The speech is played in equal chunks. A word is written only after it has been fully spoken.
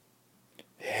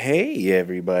Hey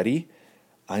everybody.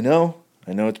 I know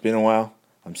it's been a while.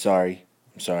 I'm sorry.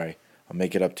 I'll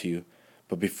make it up to you.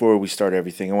 But before we start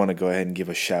everything, I want to go ahead and give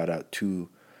a shout out to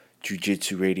Jiu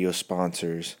Jitsu Radio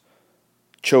sponsors,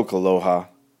 Choke Aloha,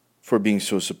 for being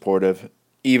so supportive,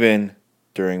 even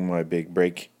during my big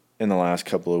break in the last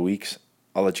couple of weeks.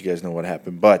 I'll let you guys know what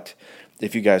happened. But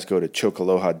if you guys go to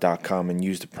chokealoha.com and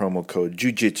use the promo code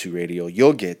Jiu Jitsu Radio,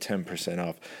 you'll get 10%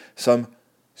 off some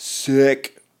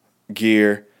sick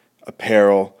gear,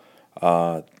 apparel.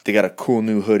 They got a cool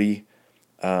new hoodie.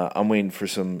 I'm waiting for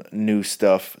some new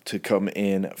stuff to come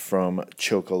in from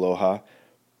Choke Aloha.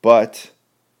 But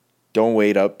don't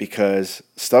wait up because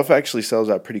stuff actually sells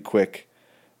out pretty quick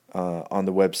on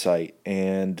the website.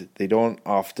 And they don't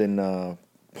often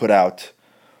put out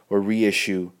or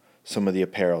reissue some of the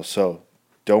apparel. So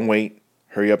don't wait.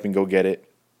 Hurry up and go get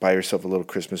it. Buy yourself a little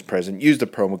Christmas present. Use the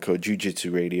promo code Jiu Jitsu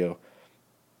Radio.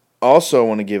 Also, I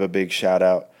want to give a big shout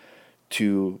out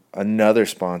to another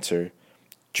sponsor,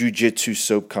 Jiu Jitsu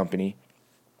Soap Company.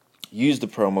 Use the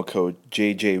promo code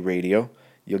JJ Radio.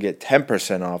 You'll get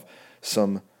 10% off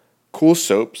some cool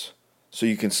soaps so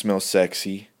you can smell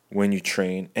sexy when you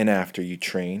train and after you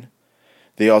train.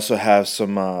 They also have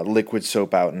some liquid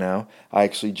soap out now. I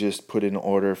actually just put in an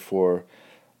order for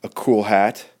a cool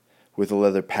hat with a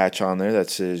leather patch on there that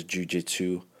says Jiu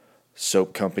Jitsu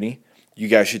Soap Company. You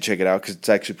guys should check it out because it's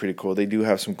actually pretty cool. They do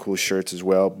have some cool shirts as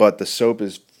well, but the soap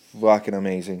is fucking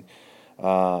amazing.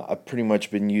 I've pretty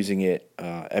much been using it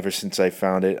ever since I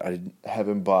found it. I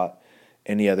haven't bought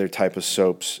any other type of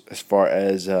soaps as far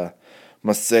as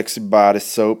my sexy body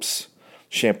soaps.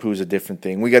 Shampoo is a different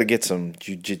thing. We got to get some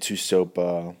Jiu-Jitsu soap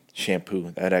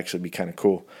shampoo. That'd actually be kind of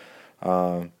cool.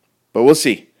 But we'll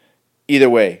see. Either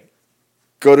way,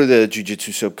 go to the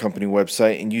Jiu-Jitsu Soap Company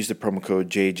website and use the promo code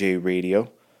JJRadio.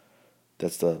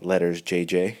 That's the letters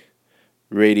JJ.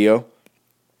 Radio.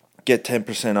 Get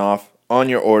 10% off on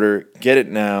your order. Get it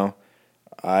now.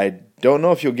 I don't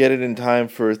know if you'll get it in time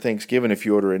for Thanksgiving if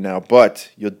you order it now,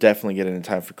 but you'll definitely get it in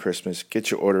time for Christmas.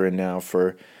 Get your order in now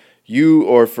for you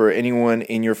or for anyone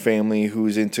in your family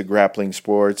who's into grappling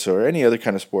sports or any other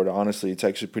kind of sport. Honestly, it's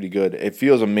actually pretty good. It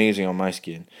feels amazing on my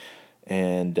skin.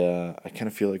 And I kind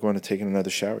of feel like I want to take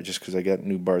another shower just because I got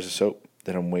new bars of soap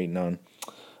that I'm waiting on.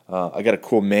 I got a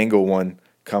cool mango one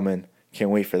coming. Can't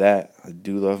wait for that. I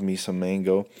do love me some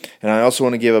mango. And I also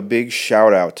want to give a big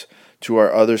shout out to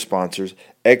our other sponsors,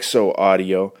 EXO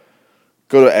Audio.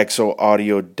 Go to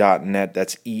exoaudio.net.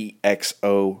 That's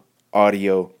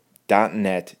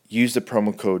exoaudio.net. Use the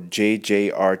promo code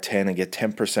JJR10 and get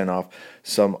 10% off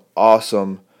some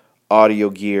awesome audio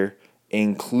gear,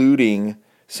 including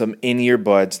some in-ear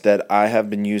buds that I have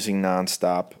been using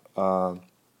nonstop.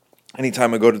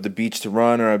 Anytime I go to the beach to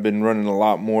run, or I've been running a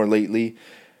lot more lately,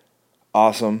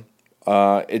 awesome.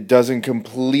 It doesn't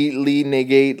completely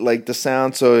negate like the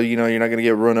sound, so you're not gonna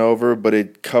get run over, but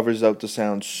it covers up the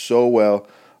sound so well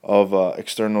of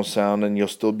external sound, and you'll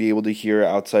still be able to hear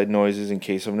outside noises in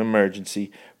case of an emergency.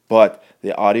 But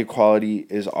the audio quality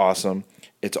is awesome.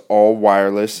 It's all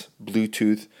wireless,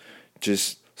 Bluetooth.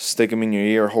 Just stick them in your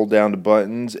ear, hold down the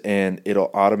buttons, and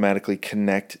it'll automatically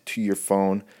connect to your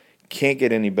phone. Can't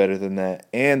get any better than that.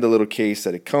 And the little case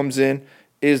that it comes in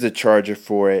is the charger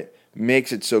for it.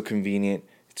 Makes it so convenient.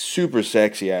 It's super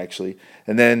sexy, actually.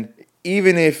 And then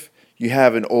even if you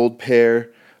have an old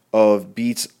pair of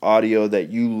Beats audio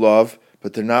that you love,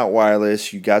 but they're not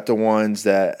wireless, you got the ones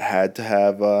that had to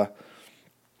have a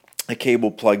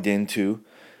cable plugged into,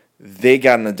 they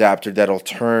got an adapter that'll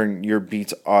turn your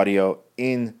Beats audio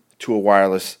into a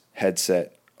wireless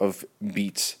headset of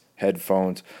Beats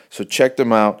headphones. So check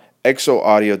them out.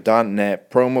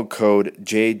 exoaudio.net, promo code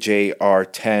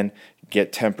JJR10,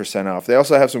 get 10% off. They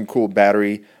also have some cool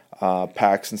battery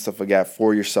packs and stuff like that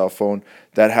for your cell phone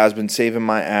that has been saving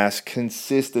my ass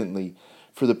consistently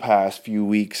for the past few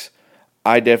weeks.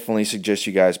 I definitely suggest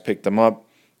you guys pick them up.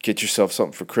 Get yourself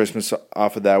something for Christmas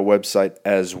off of that website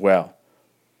as well.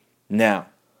 Now,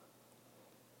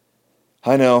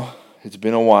 I know it's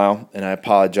been a while, and I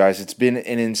apologize. It's been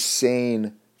an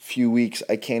insane few weeks.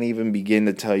 I can't even begin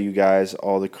to tell you guys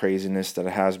all the craziness that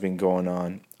has been going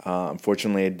on.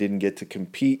 Unfortunately, I didn't get to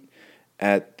compete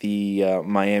at the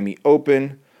Miami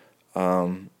Open.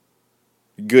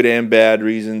 Good and bad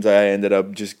reasons. I ended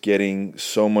up just getting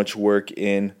so much work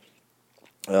in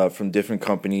from different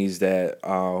companies that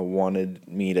wanted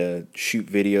me to shoot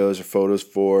videos or photos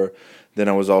for. Then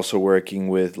I was also working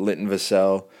with Linton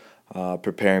Vassell,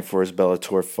 preparing for his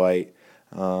Bellator fight.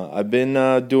 I've been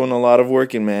doing a lot of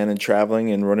working, man, and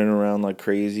traveling and running around like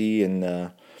crazy, and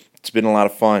it's been a lot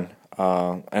of fun.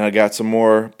 And I got some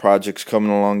more projects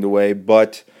coming along the way,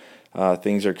 but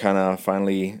Things are kind of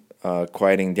finally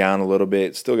quieting down a little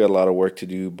bit. Still got a lot of work to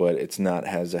do, but it's not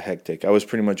as hectic. I was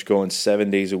pretty much going 7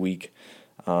 days a week,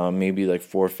 maybe like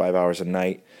 4 or 5 hours a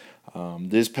night.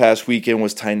 This past weekend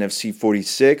was Titan FC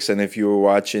 46, and if you were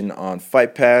watching on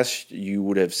Fight Pass, you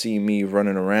would have seen me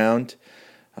running around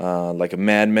like a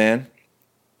madman.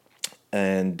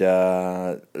 And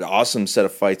awesome set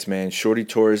of fights, man. Shorty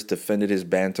Torres defended his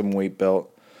bantamweight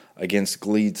belt against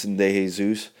Gleitson de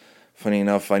Jesus. Funny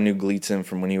enough, I knew Gleitson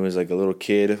from when he was like a little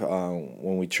kid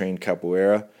when we trained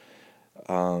capoeira.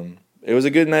 It was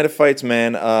a good night of fights,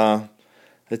 man.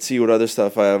 Let's see what other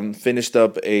stuff. I finished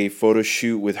up a photo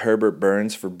shoot with Herbert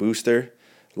Burns for Booster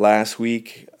last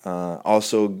week.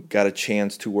 Also got a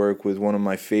chance to work with one of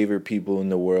my favorite people in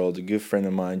the world, a good friend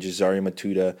of mine, Jazari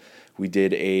Matuda. We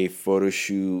did a photo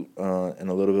shoot and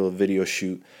a little bit of video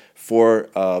shoot for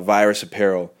Virus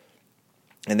Apparel.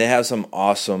 And they have some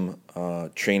awesome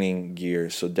training gear,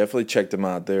 so definitely check them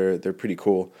out. They're pretty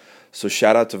cool. So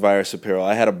shout out to Virus Apparel.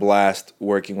 I had a blast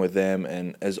working with them,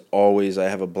 and as always, I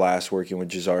have a blast working with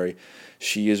Jazari.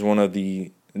 She is one of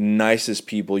the nicest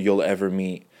people you'll ever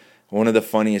meet. One of the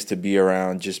funniest to be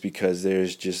around, just because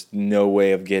there's just no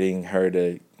way of getting her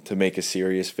to make a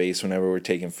serious face whenever we're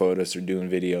taking photos or doing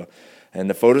video. And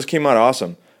the photos came out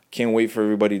awesome. Can't wait for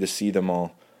everybody to see them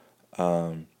all.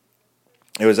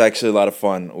 It was actually a lot of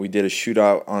fun. We did a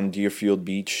shootout on Deerfield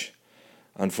Beach.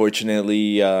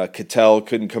 Unfortunately, Cattell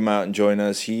couldn't come out and join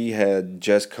us. He had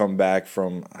just come back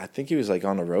from, I think he was like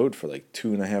on the road for like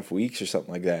 2.5 weeks or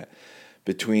something like that.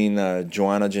 Between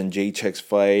Joanna Jędrzejczyk's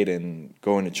fight and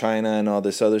going to China and all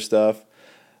this other stuff.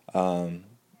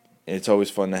 It's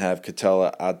always fun to have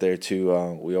Cattell out there too.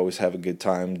 We always have a good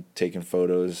time taking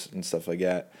photos and stuff like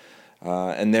that.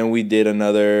 And then we did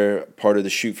another part of the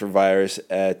shoot for Virus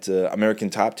at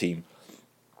American Top Team.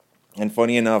 And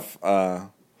funny enough,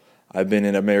 I've been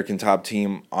in American Top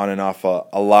Team on and off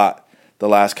a lot the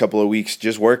last couple of weeks,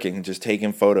 just working, just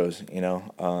taking photos, you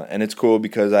know. And it's cool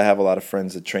because I have a lot of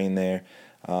friends that train there.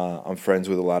 I'm friends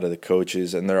with a lot of the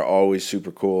coaches, and they're always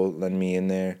super cool letting me in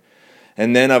there.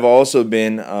 And then I've also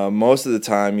been, most of the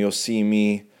time, you'll see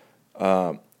me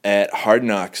at Hard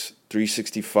Knocks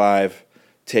 365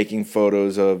 taking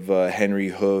photos of Henry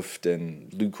Hooft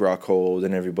and Luke Rockhold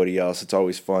and everybody else. It's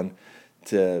always fun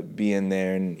to be in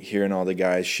there and hearing all the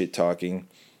guys shit talking,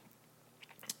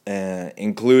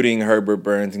 including Herbert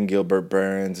Burns and Gilbert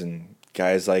Burns and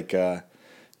guys like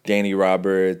Danny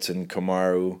Roberts and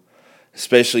Kamaru,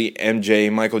 especially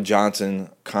MJ, Michael Johnson,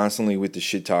 constantly with the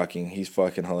shit talking. He's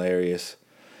fucking hilarious.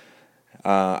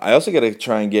 I also got to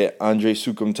try and get Andre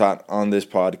Sukumtat on this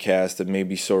podcast and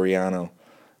maybe Soriano.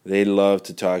 They love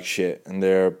to talk shit, and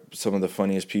they're some of the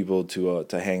funniest people to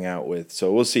hang out with.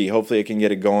 So we'll see. Hopefully I can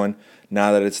get it going.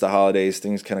 Now that it's the holidays,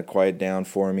 things kind of quiet down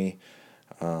for me.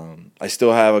 I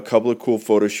still have a couple of cool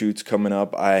photo shoots coming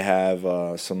up. I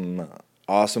have some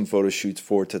awesome photo shoots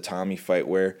for Tatami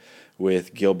Fightwear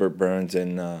with Gilbert Burns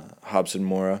and Hobson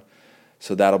Mora.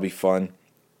 So that'll be fun.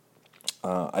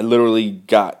 I literally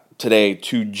got today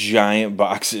 2 giant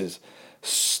boxes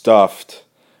stuffed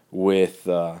with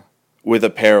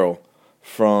apparel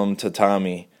from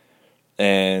Tatami.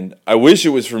 And I wish it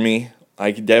was for me. I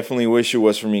definitely wish it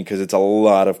was for me because it's a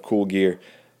lot of cool gear.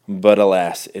 But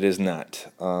alas, it is not.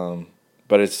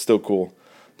 But it's still cool.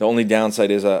 The only downside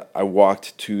is I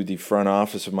walked to the front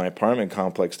office of my apartment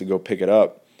complex to go pick it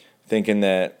up, thinking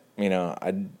that, you know,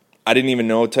 I didn't even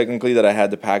know technically that I had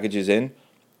the packages in.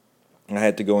 I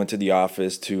had to go into the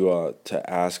office to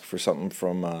ask for something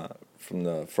from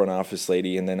the front office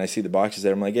lady, and then I see the boxes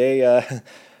there. I'm like, hey,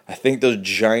 I think those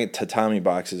giant Tatami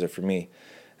boxes are for me.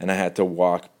 And I had to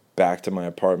walk back to my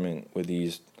apartment with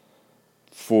these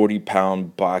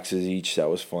 40-pound boxes each. That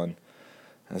was fun.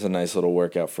 That's a nice little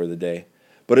workout for the day.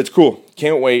 But it's cool.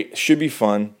 Can't wait. Should be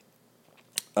fun.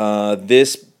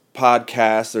 This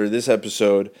podcast, or this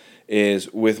episode,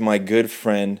 is with my good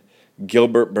friend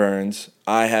Gilbert Burns.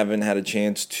 I haven't had a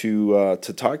chance to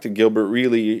talk to Gilbert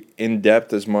really in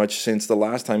depth as much since the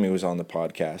last time he was on the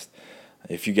podcast.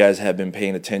 If you guys have been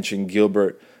paying attention,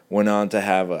 Gilbert went on to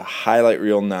have a highlight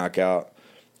reel knockout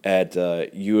at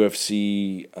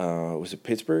UFC, was it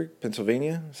Pittsburgh,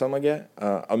 Pennsylvania, something like that,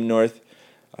 up north.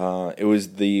 It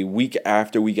was the week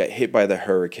after we got hit by the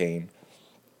hurricane.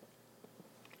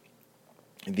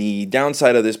 The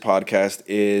downside of this podcast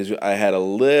is I had a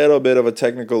little bit of a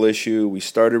technical issue. We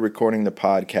started recording the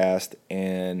podcast,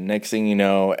 and next thing you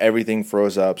know, everything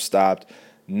froze up, stopped,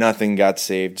 nothing got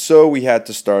saved, so we had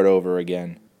to start over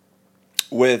again.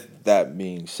 With that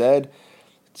being said,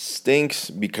 it stinks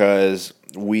because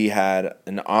we had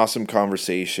an awesome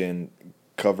conversation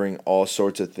covering all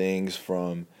sorts of things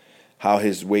from how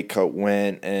his weight cut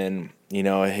went and,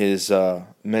 his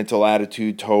mental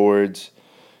attitude towards,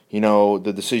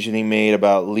 the decision he made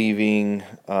about leaving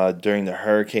during the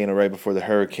hurricane or right before the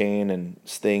hurricane and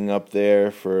staying up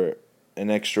there for an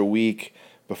extra week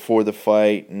before the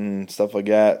fight and stuff like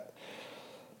that.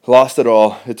 Lost it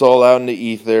all. It's all out in the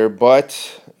ether,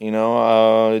 but,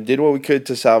 did what we could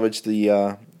to salvage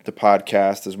the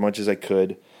podcast as much as I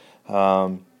could.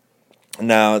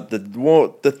 Now,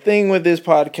 the thing with this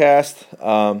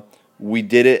podcast, we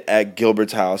did it at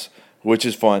Gilbert's house, which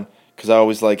is fun because I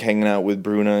always like hanging out with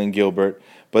Bruna and Gilbert.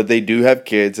 But they do have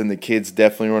kids, and the kids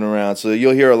definitely run around, so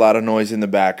you'll hear a lot of noise in the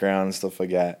background and stuff like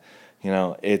that.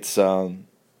 It's I'm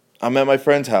at my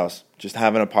friend's house just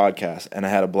having a podcast, and I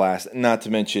had a blast. Not to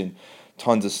mention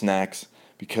tons of snacks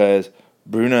because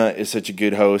Bruna is such a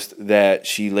good host that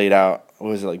she laid out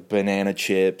banana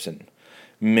chips and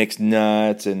mixed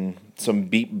nuts and some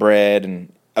beet bread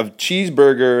and a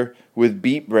cheeseburger with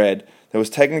beet bread that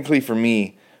was technically for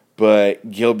me,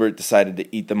 but Gilbert decided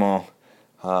to eat them all,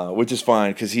 which is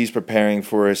fine because he's preparing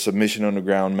for a submission on the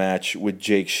ground match with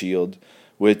Jake Shield,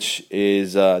 which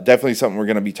is definitely something we're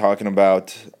going to be talking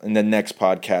about in the next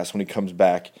podcast when he comes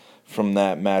back from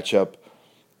that matchup.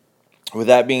 With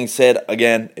that being said,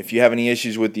 again, if you have any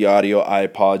issues with the audio, I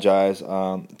apologize.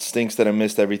 It stinks that I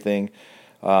missed everything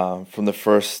from the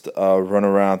first run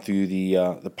around through the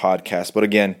podcast. But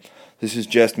again, this is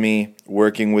just me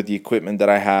working with the equipment that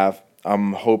I have.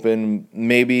 I'm hoping,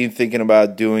 maybe thinking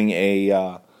about doing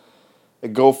a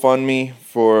GoFundMe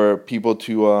for people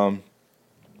to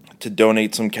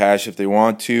donate some cash if they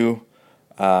want to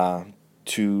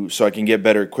so I can get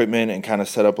better equipment and kind of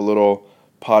set up a little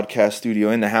podcast studio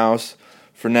in the house.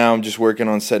 For now, I'm just working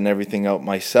on setting everything up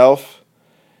myself.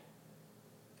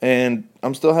 And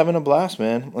I'm still having a blast,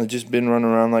 man. I've just been running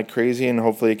around like crazy, and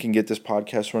hopefully I can get this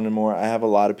podcast running more. I have a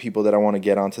lot of people that I want to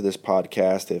get onto this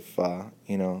podcast if,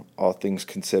 all things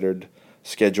considered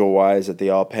schedule-wise, that they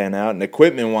all pan out. And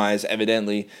equipment-wise,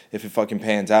 evidently, if it fucking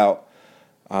pans out.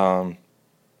 But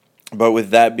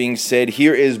with that being said,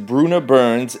 here is Bruna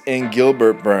Burns and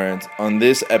Gilbert Burns on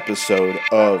this episode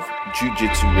of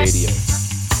Jiu-Jitsu Radio.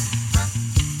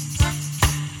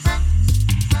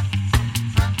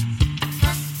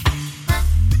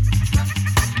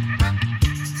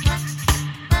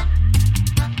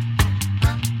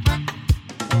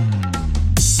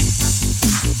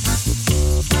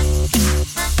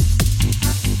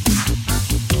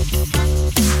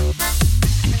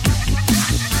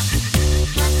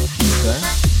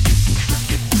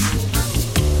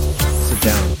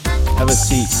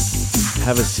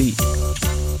 Have a seat.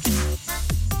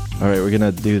 All right, we're going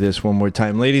to do this one more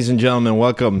time. Ladies and gentlemen,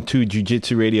 welcome to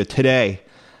Jiu-Jitsu Radio. Today,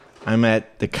 I'm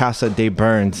at the Casa de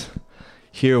Burns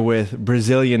here with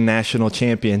Brazilian national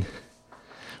champion,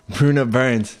 Bruna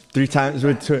Burns. 3 times,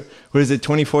 what is it,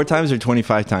 24 times or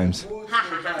 25 times?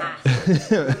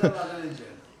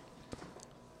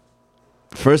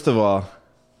 First of all,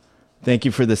 thank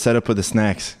you for the setup of the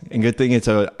snacks. And good thing it's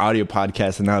an audio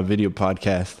podcast and not a video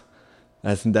podcast.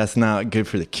 That's not good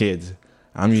for the kids.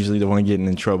 I'm usually the one getting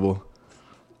in trouble.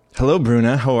 Hello,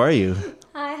 Bruna. How are you?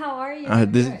 Hi, how are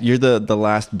you? You're the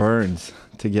last Burns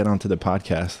to get onto the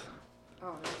podcast.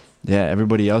 Oh, nice. Yeah,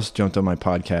 everybody else jumped on my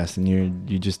podcast, and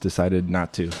you just decided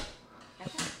not to. Yeah,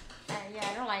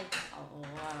 I don't like a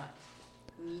lot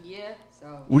of media,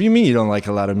 so... What do you mean you don't like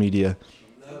a lot of media?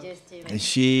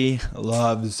 She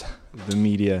loves the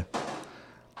media.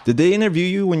 Did they interview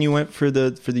you when you went for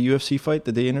the UFC fight?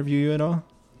 Did they interview you at all?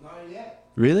 Not yet.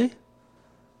 Really?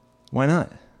 Why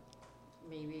not?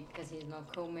 Maybe because he's no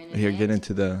co-main event. Here, get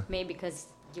into the... Maybe because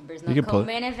there's no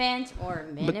co-main event or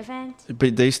main event.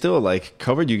 But they still,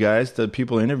 covered you guys. The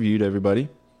people interviewed everybody.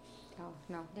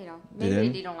 No, they don't. Maybe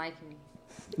they don't like me.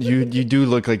 You do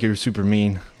look like you're super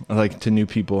mean, to new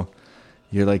people.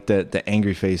 You're like the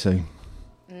angry face. No,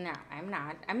 I'm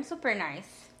not. I'm super nice.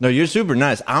 No, you're super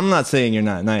nice. I'm not saying you're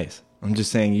not nice. I'm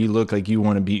just saying you look like you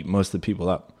want to beat most of the people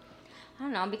up. I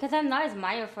don't know, because I'm not a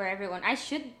smile for everyone. I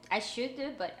should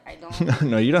do, but I don't.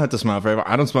 No, you don't have to smile for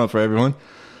everyone. I don't smile for everyone.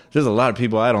 There's a lot of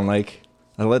people I don't like.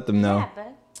 I let them know. Yeah,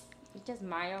 but you just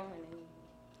smile and then...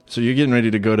 So you're getting ready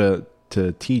to go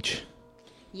to teach?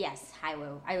 Yes, I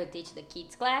will. I will teach the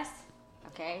kids class.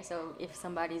 Okay, so if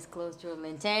somebody's close to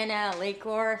Lantana,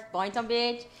 Lakeshore, Boynton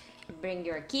Beach, bring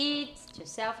your kids to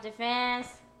self-defense.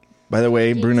 By the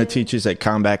way, Bruna teaches at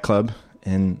Combat Club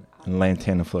in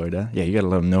Lantana, Florida. Yeah, you got to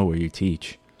let them know where you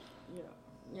teach.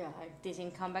 Yeah, I teach in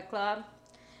Combat Club.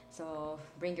 So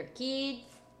bring your kids.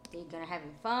 They're going to have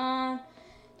fun.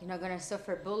 You're not going to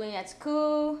suffer bullying at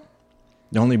school.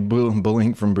 The only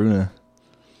bullying from Bruna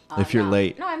if you're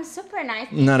late. No, I'm super nice.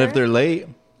 Not if they're late.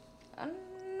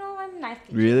 nice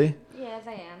teacher. Really? Yes,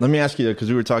 I am. Let me ask you though, because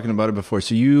we were talking about it before.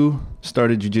 So you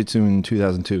started jiu-jitsu in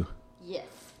 2002, Yes.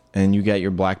 and you got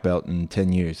your black belt in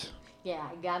 10 years. Yeah,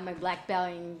 I got my black belt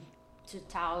in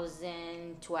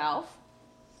 2012.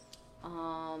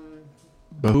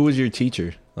 But who was your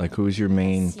teacher? Like, who was your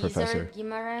main Cesar professor?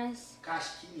 Guimarães.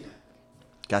 Casquinha.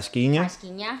 Casquinha?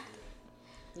 Casquinha.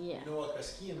 Yeah. You know what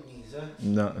casquinha means, huh?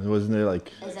 No, wasn't there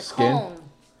like It's a skin? cone.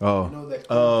 Oh, You know that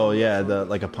oh cone yeah, from- the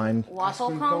like a pine. Waffle Ice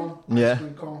cream cone? Yeah. Ice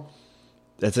cream cone.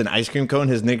 That's an ice cream cone.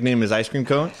 His nickname is Ice Cream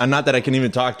Cone. I'm not that I can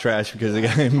even talk trash because the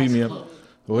guy beat me up.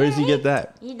 Where does he get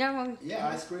that? You don't. Yeah,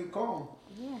 ice cream cone.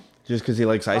 Yeah. Just because he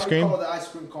likes ice How we cream? call the ice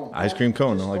cream cone? Ice cream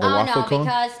cone, like a Oh waffle no, cone.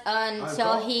 because so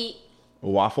cone? he A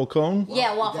waffle cone?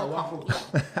 yeah Wa- waffle yeah,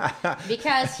 cone. waffle Yeah.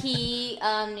 Because he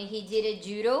did a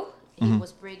judo. He Mm-hmm.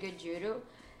 was pretty good judo.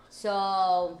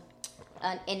 So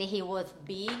and he was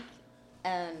big.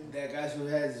 That guy who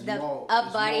has The small,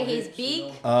 up body, small he's hips, big. You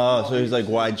know? Oh, so he's like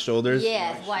wide shoulders?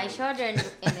 Yes, wide shoulder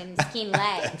and then skin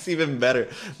leg. That's even better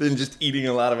than just eating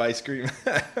a lot of ice cream.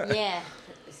 Yeah.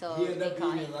 So He ended they up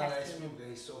call eating him a lot of ice casquinha. cream because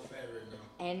he's so fat right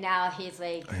now. And now he's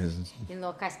like His- he's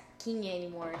not casquinha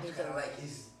anymore. He's Kind of like like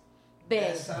he's big.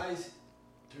 that size,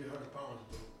 300 pounds,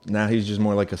 bro. now he's just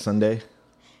more like a sundae.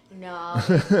 No,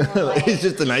 he's more like, He's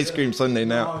just an ice cream sundae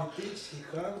now. How he thinks he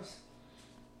comes,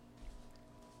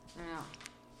 no.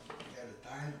 he got a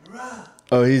time. Run!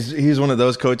 Oh, he's one of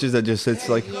those coaches that just sits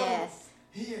like. Yes.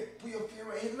 Here, put your feet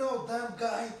right here. No, damn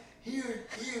guy. Here.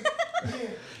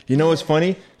 You know what's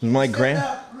funny? My Stand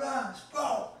up, run,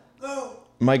 sprawl, go.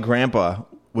 my grandpa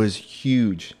was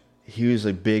huge. He was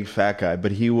a big fat guy,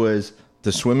 but he was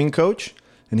the swimming coach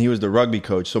and he was the rugby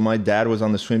coach. So my dad was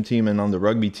on the swim team and on the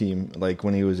rugby team, like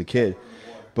when he was a kid.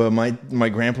 But my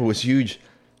grandpa was huge,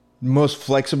 most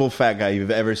flexible fat guy you've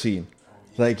ever seen.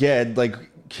 Like yeah, like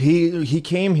he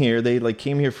came here. They like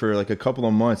came here for like a couple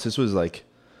of months. This was like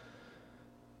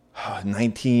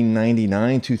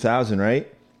 1999, 2000,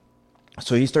 right?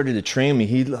 So he started to train me.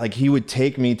 He would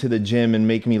take me to the gym and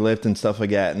make me lift and stuff like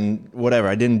that and whatever.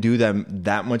 I didn't do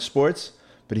that much sports,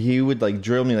 but he would like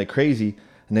drill me like crazy.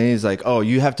 And then he's like, "Oh,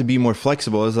 you have to be more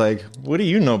flexible." I was like, "What do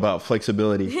you know about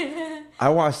flexibility?" I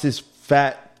watched this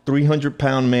fat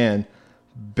 300-pound man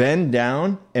bend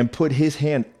down and put his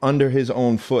hand under his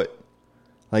own foot.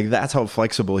 Like that's how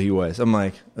flexible he was. I'm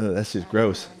like, "Ugh, that's just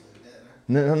gross."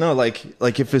 No. Like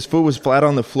if his foot was flat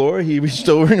on the floor, he reached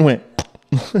over and went.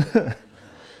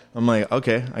 I'm like,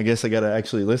 okay, I guess I gotta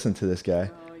actually listen to this guy.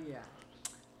 Oh yeah.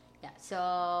 Yeah.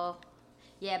 So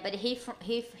yeah, but he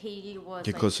was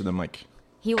Get like, close to the mic.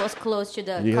 he was close to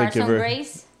the You gotta give Carson her-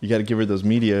 Grace. You gotta give her those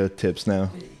media tips now.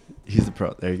 He's the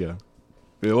pro. There you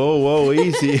go. Whoa,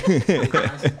 easy.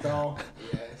 Nice and tall.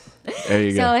 Yes. There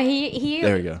you So go. he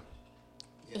There we go.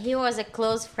 he was a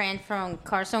close friend from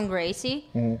Carson Gracie.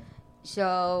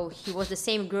 So he was the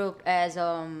same group as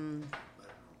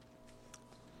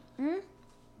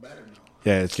Better now.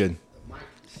 Yeah, it's good. The mic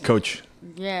is- Coach.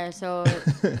 yeah, so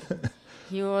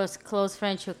he was close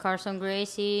friend to Carson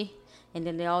Gracie and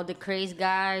then all the crazy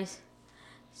guys.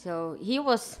 So he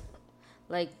was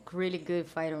like really good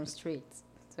fighter on streets.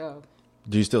 So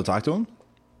Do you still talk to him?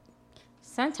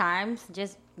 sometimes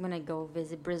just when I go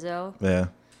visit Brazil. Yeah.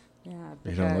 Yeah.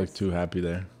 You don't look because- too happy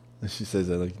there. She says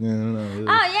that like, no. Really.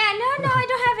 Oh yeah, no, I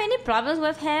don't have any problems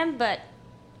with him, but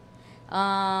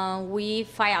we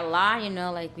fight a lot,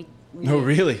 like we No,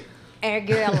 really.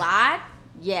 argue a lot.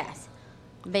 Yes,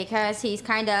 because he's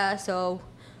kind of so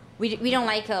we don't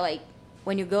like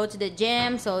when you go to the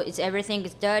gym, so it's everything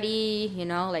is dirty,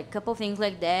 like couple things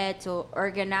like that, so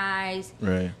organized.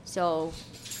 Right. So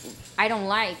I don't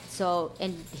like so,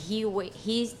 and he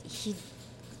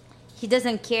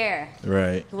doesn't care.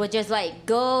 Right. He would just like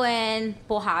go and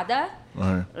porrada.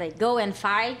 Uh-huh. Like go and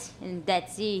fight and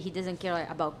that's it. He doesn't care like,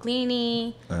 about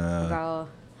cleaning, about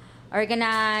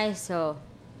organize. So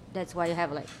that's why you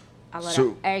have like a lot So-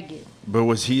 of argue. But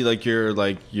was he like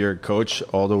your coach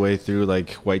all the way through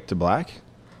like white to black?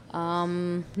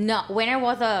 No, when I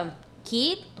was a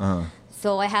kid, Uh-huh.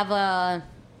 so I have a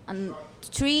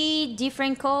 3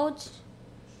 different coaches,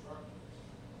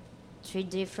 3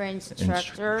 different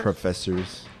instructors.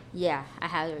 Professors. Yeah, I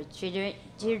have 3 different.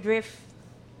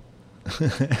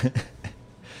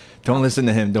 Don't listen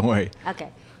to him. Don't worry. Okay,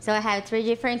 so I have 3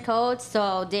 different codes.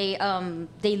 So they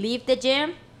leave the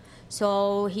gym.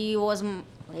 So he was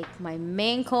like my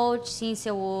main coach since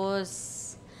I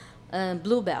was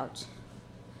blue belt.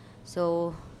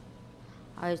 So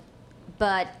I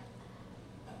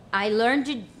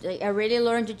really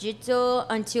learned jiu-jitsu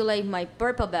until like my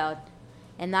purple belt,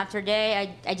 and after that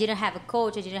I didn't have a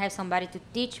coach. I didn't have somebody to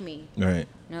teach me. Right.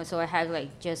 So I had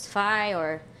like just 5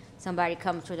 or somebody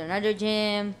come to another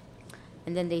gym,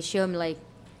 and then they show me like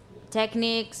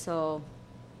techniques. So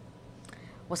it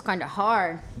was kind of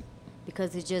hard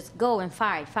because you just go and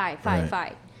fight.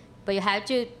 Right. But you have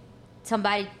to,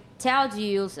 somebody tells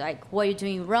you like what you're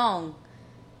doing wrong.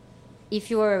 If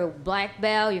you're a black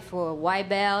belt, if you're a white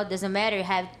belt, doesn't matter.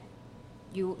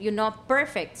 You're not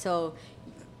perfect, so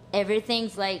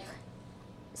everything's like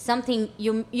something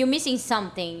you're missing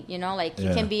something. You know, like you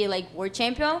Yeah. can be like world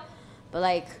champion, but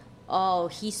like, oh,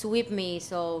 he swept me,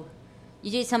 so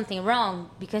you did something wrong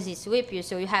because he swept you.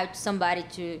 So you have somebody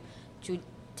to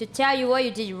tell you what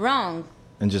you did wrong.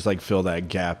 And just like fill that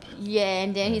gap. Yeah,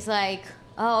 and then he's like,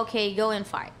 oh, okay, go and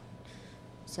fight.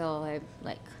 So I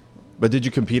like. But did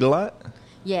you compete a lot?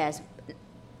 Yes.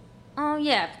 Oh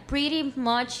yeah, pretty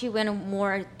much when I'm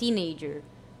more teenager,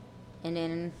 and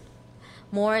then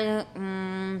more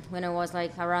when I was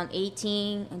like around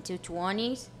 18 until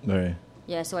 20s. Right.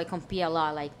 Yeah, so I compete a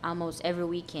lot, like almost every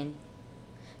weekend.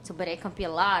 So, but I compete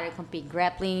a lot. I compete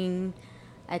grappling,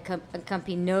 I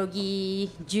compete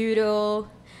nogi, judo,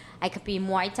 I compete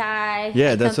Muay Thai.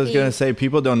 Yeah, I that's what I was compete gonna say.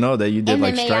 People don't know that you did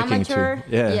like MMA striking amateur. too.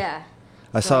 Yeah. Yeah.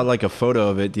 I saw like a photo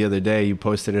of it the other day. You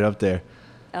posted it up there.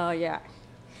 Oh yeah,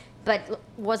 but it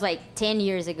was like 10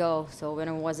 years ago. So when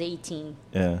I was 18.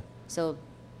 Yeah. So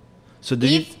So did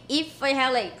you? if I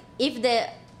had like if the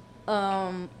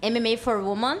MMA for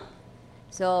women,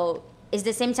 so it's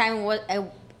the same time what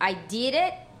I did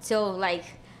it. So like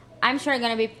I'm sure I'm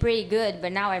gonna be pretty good.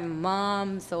 But now I'm a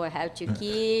mom, so I have 2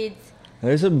 kids.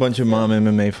 There's a bunch of mom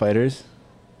MMA fighters.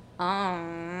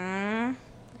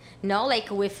 No, like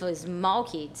with small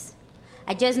kids.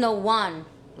 I just know one,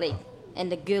 like in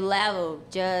the good level,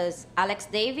 just Alex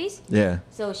Davis. Yeah.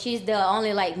 So she's the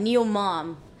only like new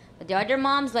mom. But the other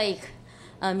moms like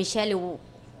Michelle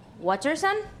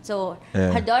Watterson. So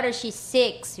Yeah. her daughter, she's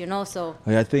 6, you know. So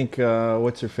I think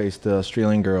what's her face, the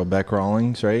Australian girl, Beck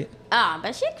Rawlings, right?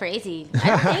 but she's crazy.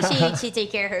 I don't think she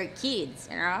take care of her kids,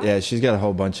 you know. Yeah, she's got a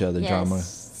whole bunch of other drama.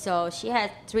 So she had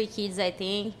 3 kids, I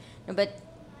think.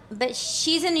 But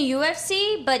she's in the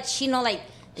UFC, but she not like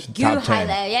the She's good top 10.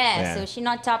 highlight. Yeah, Yeah. so she's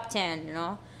not top 10, you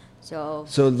know. So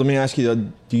So let me ask you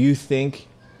though, do you think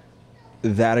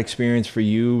that experience for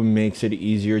you makes it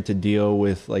easier to deal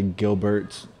with like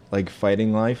Gilbert's like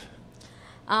fighting life?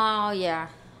 oh yeah.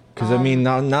 Because I mean,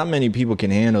 not many people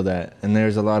can handle that, and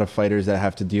there's a lot of fighters that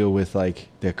have to deal with like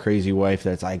the crazy wife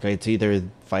that's like, it's either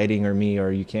fighting or me,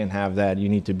 or you can't have that. You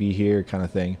need to be here, kind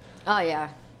of thing. Oh yeah.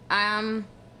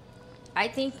 I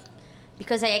think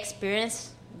because I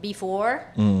experienced before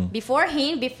before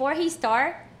he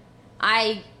start,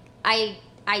 I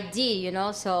did, you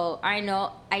know. So I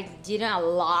know I didn't a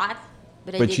lot,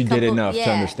 but I But did you did couple- enough to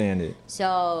yeah. understand it.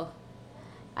 So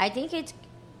I think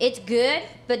it's good,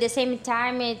 but at the same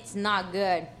time it's not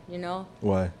good, you know.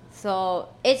 Why? So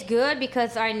it's good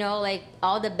because I know like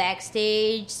all the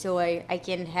backstage, so I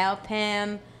can help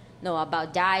him know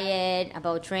about diet,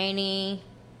 about training.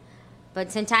 But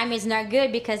sometimes it's not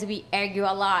good because we argue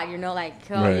a lot, you know, like,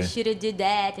 oh, you Right. should have did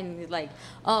that. And it's like,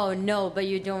 oh, no, but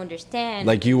you don't understand.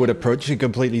 Like you would approach it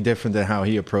completely different than how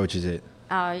he approaches it.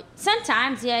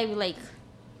 Sometimes, yeah, like,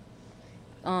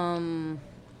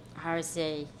 how to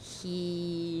say,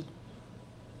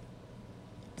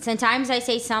 sometimes I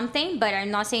say something, but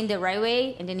I'm not saying the right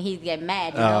way, and then he get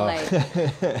mad, you know,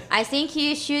 like, I think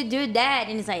you should do that.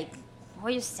 And it's like, what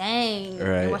are you saying?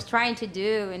 Right. I was trying to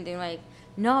do, and then like,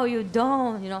 no, you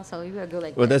don't, you know, so you gotta go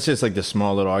like Well, that. that's just like the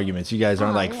small little arguments. You guys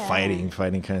aren't Oh, like yeah. fighting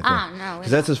kind of thing. No,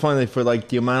 Because that's just funny. Like, for like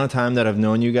the amount of time that I've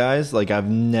known you guys, like I've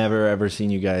never ever seen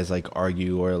you guys like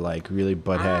argue or like really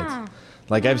butt heads.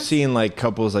 Like I've seen like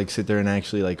couples like sit there and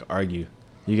actually like argue.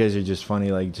 You guys are just funny,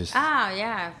 like just.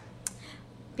 Yeah,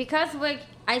 because like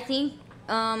I think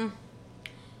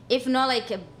if not like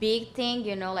a big thing,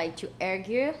 you know, like to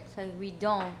argue, so we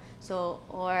don't. So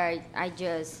or I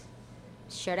just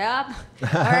shut up,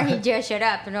 or he just shut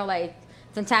up. You know, like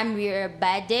sometimes we're a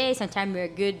bad day, sometimes we're a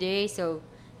good day. So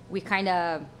we kind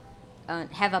of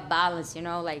have a balance. You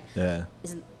know, like Yeah.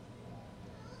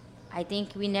 I think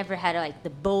we never had like the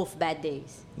both bad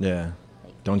days. Yeah.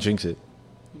 Don't jinx it.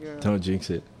 Yeah. Don't jinx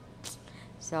it.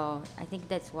 So I think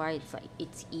that's why it's like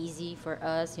it's easy for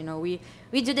us. You know, we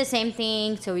do the same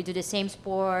thing, so we do the same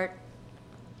sport.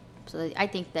 So I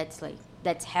think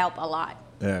that's helped a lot.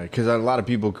 Yeah, because a lot of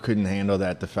people couldn't handle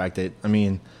that. The fact that, I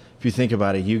mean, if you think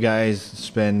about it, you guys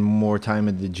spend more time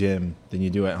at the gym than you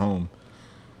do at home.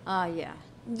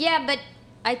 Yeah, but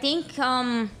I think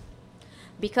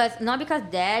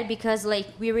because like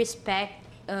we respect.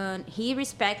 He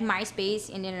respect my space,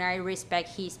 and then I respect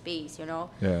his space. You know.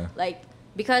 Yeah. Like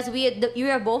because you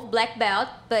are both black belt,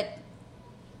 but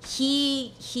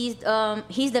he's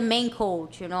the main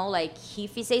coach, you know. Like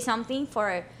if he say something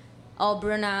for, oh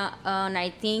Bruna, and I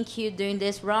think you're doing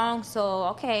this wrong, so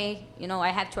okay, you know, I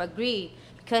have to agree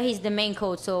because he's the main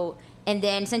coach. So and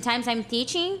then sometimes I'm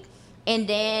teaching, and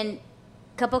then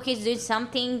couple kids doing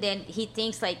something, then he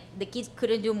thinks like the kids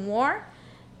couldn't do more,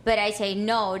 but I say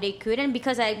no, they couldn't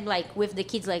because I'm like with the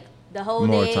kids like the whole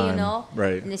More day, time, you know.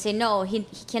 right. And they say no, he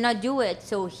cannot do it,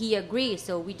 so he agrees.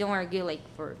 So we don't argue like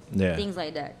for Yeah. things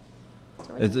like that.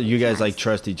 So You guys nice. like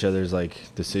trust each other's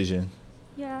like decision.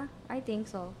 Yeah, I think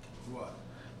so. What?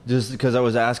 Just because I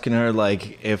was asking her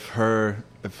like if her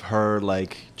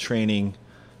like training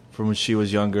from when she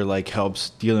was younger like helps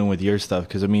dealing with your stuff,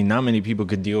 because I mean not many people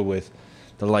could deal with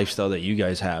the lifestyle that you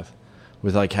guys have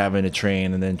with like having to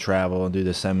train and then travel and do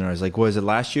the seminars. Like was it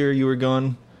last year you were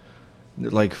gone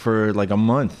like for like a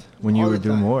month when you All were the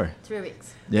doing time. more? 3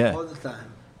 weeks. Yeah, All the time.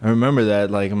 I remember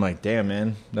that. Like I'm like, damn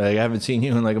man, like I haven't seen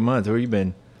you in like a month. Where you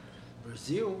been?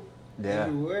 Brazil. Yeah.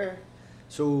 Everywhere.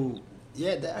 So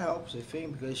yeah, that helps, I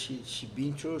think, because she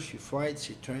been through, she fights,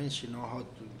 she trains, she know how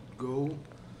to go.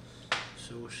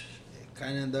 So it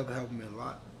kind of end up helping me a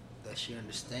lot. That she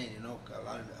understand, you know.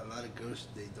 A lot of girls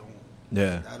they don't.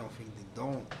 Yeah. I don't think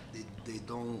they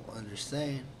don't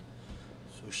understand.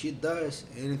 So she does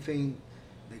anything.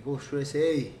 They go straight and say,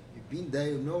 "Hey, you've been there,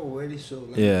 you know already. So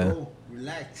let Yeah. me go,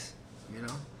 relax, you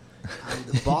know. I'm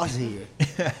the boss here."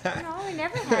 No, we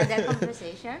never had that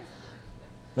conversation.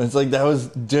 It's like that was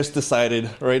just decided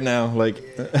right now. Like,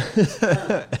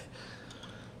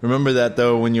 remember that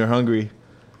though when you're hungry,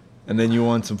 and then you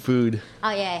want some food.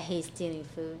 Oh yeah, he's stealing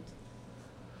food.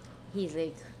 He's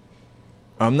like,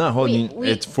 I'm not holding. We-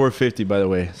 It's 4:50 by the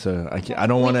way, so I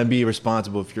don't want to be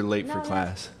responsible if you're late No, for no.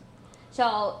 class.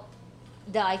 so.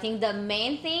 I think the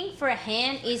main thing for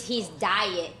him is his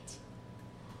diet.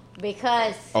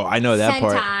 Because Oh, I know that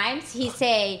part. sometimes he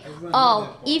say, Everyone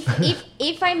 "Oh, knows that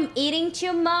if I'm eating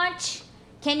too much,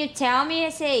 can you tell me?" I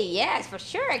say, "Yes, for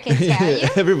sure, I can tell you."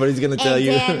 Everybody's gonna tell and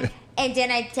you. and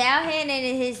then I tell him,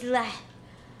 and he's like,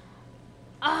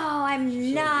 "Oh,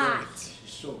 I'm not."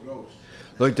 She's so gross.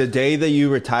 Look, the day that you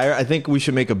retire, I think we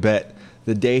should make a bet.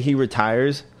 The day he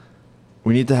retires,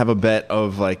 we need to have a bet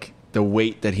of like the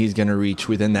weight that he's gonna reach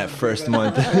within that first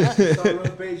month.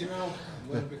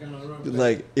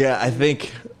 Like, yeah, I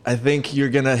think you're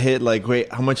gonna hit like,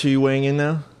 wait, how much are you weighing in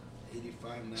now?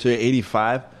 85 now. So you're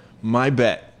 85. My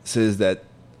bet says that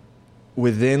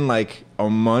within like a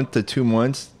month to 2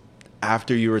 months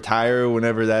after you retire,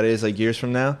 whenever that is, like years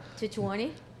from now,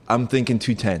 220. I'm thinking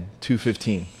 210,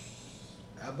 215.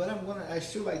 But I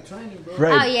still like training, bro.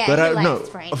 Right. Oh, yeah, but he I likes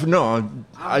training. no,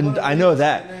 I know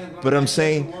that, but I'm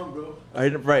saying.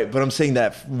 Right, but I'm saying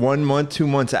that 1 month, 2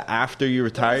 months after you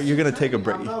retire, you're gonna take a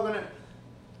break. I'm not gonna.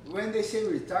 When they say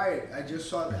retired, I just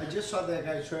saw that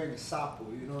guy training Sapo.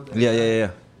 You know that.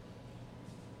 Yeah.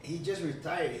 He just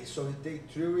retired, so he take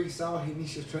 3 weeks out. He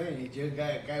needs to train. He just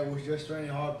guy was just training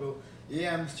hard, bro.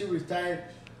 Yeah, I'm still retired,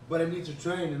 but I need to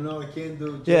train. You know, I can't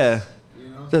do. Just, Yeah. You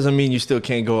know. Doesn't mean you still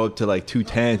can't go up to like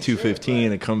 210,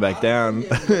 215 and come back down.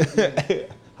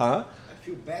 Huh? I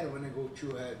feel bad when I go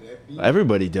too heavy.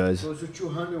 Everybody does. Those were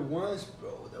 200 once, bro.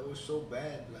 That was so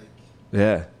bad. Like,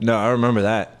 Yeah. No, I remember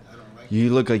that. I don't like You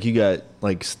look like you got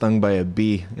like stung by a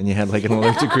bee and you had like an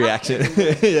allergic reaction.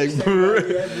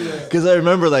 Because I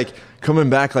remember like coming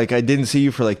back, like I didn't see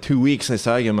you for like 2 weeks and I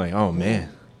saw you. I'm like, oh man,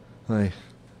 like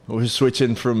we're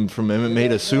switching from MMA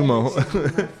to sumo.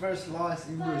 My first loss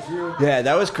in Brazil. Yeah,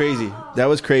 that was crazy. That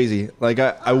was crazy. Like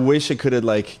I wish I could have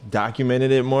like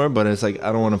documented it more, but it's like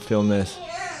I don't want to film this.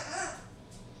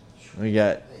 We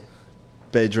got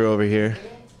Pedro over here.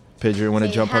 Pedro, you want to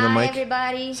Say jump on the hi, mic?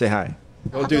 everybody. Say hi.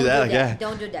 Don't Oh, do that.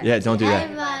 Don't Yeah. do that. Yeah, don't do Hi, that.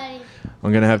 everybody.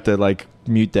 I'm gonna have to like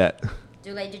mute that. Do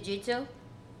you like jiu-jitsu?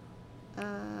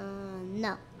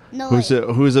 No. No.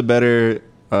 Who's a better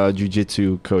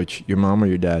jiu-jitsu coach, your mom or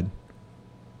your dad?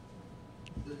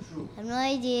 I have no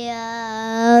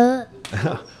idea.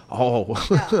 Oh.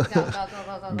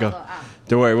 Go. Go. Ah.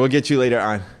 Don't worry, we'll get you later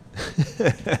on.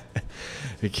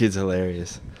 The kid's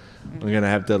hilarious. We're gonna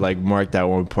have to like mark that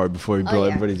one part before we blow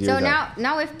everybody's ears So out.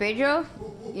 now with Pedro,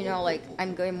 you know, like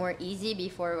I'm going more easy.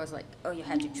 Before it was like, oh, you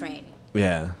had to train.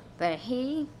 Yeah. But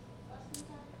he's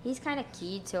kind of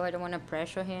kid, so I don't want to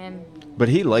pressure him. But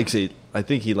he likes it. I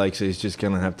think he likes it. He's just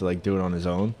gonna have to like do it on his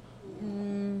own.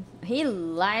 He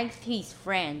likes his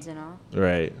friends, you know.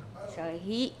 Right. So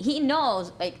he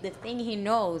knows, like the thing he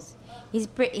knows. He's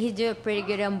doing pretty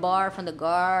good on bar from the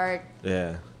guard,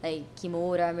 Yeah. like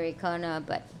Kimura, Americana,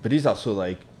 but But he's also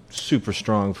like super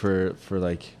strong for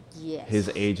like yes,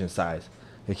 his age and size.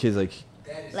 The kid's like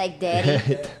That is, like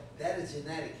daddy. that is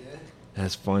genetic, yeah?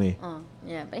 That's funny.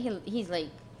 Yeah, but he's like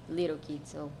little kid,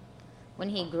 so when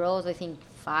he grows, I think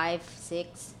 5,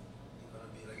 6,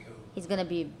 he's gonna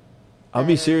be. I'll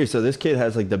be better. serious though. This kid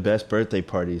has like the best birthday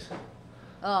parties.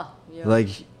 Oh, yeah. Like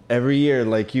every year,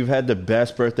 like you've had the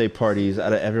best birthday parties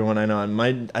out of everyone I know.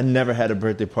 And I never had a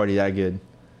birthday party that good.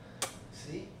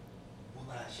 See?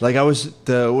 Like I was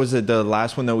the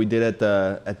last one that we did at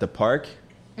the park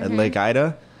at Lake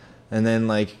Ida, and then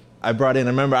like I brought in. I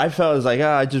remember I felt I was like,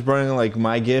 I just brought in like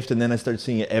my gift, and then I started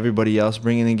seeing everybody else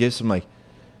bringing in gifts. I'm like,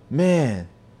 man,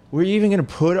 where are you even gonna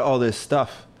put all this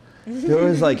stuff? There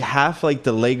was like half like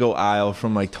the Lego aisle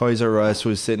from like Toys R Us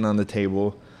was sitting on the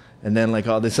table, and then like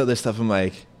all this other stuff. I'm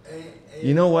like,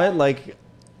 you know what? Like,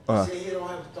 Say you don't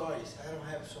have toys. I don't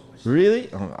have so much. really?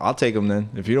 Oh, I'll take them then.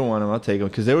 If you don't want them, I'll take them.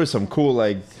 Because there was some cool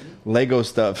like Lego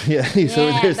stuff. Yeah, he's over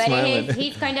Yeah, there but smiling.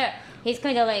 he's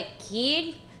kind of like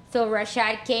kid. So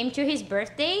Rashad came to his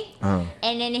birthday, Uh-huh.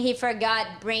 and then he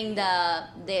forgot bring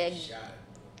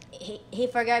he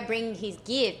forgot bring his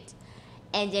gift,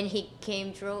 and then he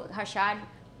came through. Rashad,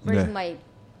 where's Yeah. my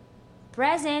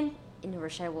present? And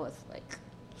Rashad was like,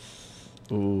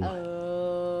 Ooh.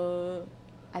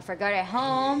 I forgot at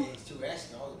home. He's still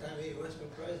asking all the time, hey, what's my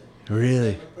present?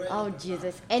 Really? Oh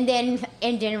Jesus! And then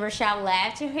Rashad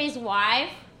left to his wife,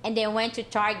 and then went to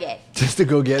Target, Just to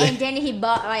go get and it? then he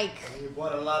bought like We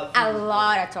bought a lot of a food.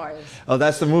 lot of toys. Oh,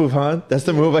 that's the move, huh? That's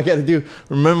the move I got to do.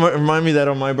 Remind me that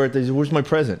on my birthday. Where's my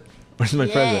present? Where's my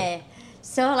present? Yeah.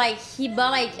 So like he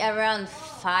bought like around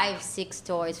 5, 6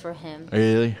 toys for him.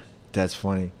 Really? That's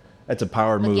funny. That's a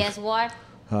power But move. guess what?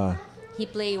 Huh. He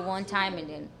played one time and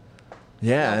then.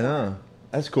 Yeah, I know.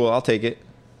 That's cool. I'll take it.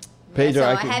 Pedro, so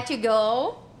I can, had to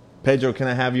go. Pedro, can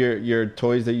I have your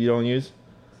toys that you don't use?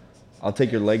 I'll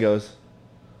take your Legos.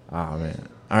 Oh, man.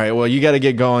 All right, well, you got to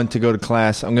get going to go to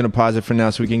class. I'm going to pause it for now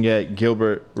so we can get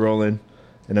Gilbert rolling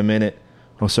in a minute.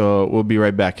 Also, we'll be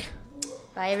right back.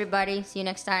 Bye everybody. See you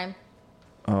next time.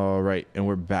 All right, and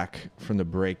we're back from the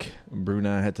break.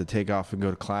 Bruna had to take off and go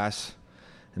to class.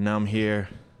 And now I'm here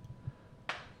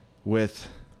with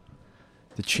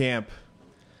the champ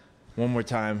one more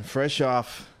time, fresh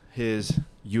off his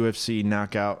UFC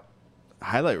knockout,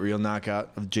 highlight reel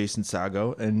knockout of Jason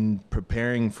Sago, and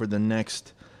preparing for the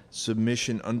next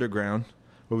Submission Underground.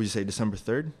 What would you say, December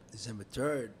 3rd? December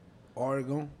 3rd,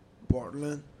 Oregon,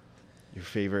 Portland. Your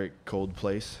favorite cold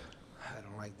place? I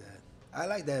don't like that. I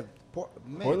like that.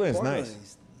 Portland's nice.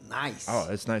 Is nice. Oh,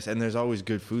 it's nice. And there's always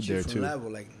good food there, Different too. level,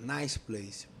 like nice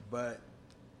place. But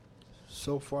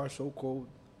so far, so cold.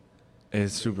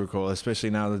 It's super cold, especially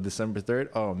now the December 3rd.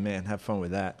 Oh, man, have fun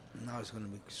with that. Now it's going to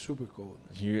be super cold.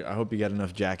 I hope you got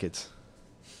enough jackets.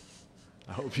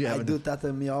 I hope you have I do. enough.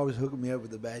 Tata me always hook me up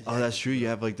with the bad Oh, that's true. You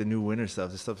have like the new winter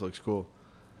stuff. This stuff looks cool.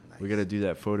 We got to do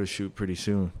that photo shoot pretty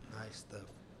soon. Nice stuff.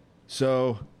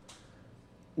 So,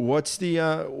 what's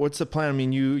the plan? I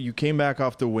mean, you came back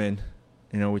off the win.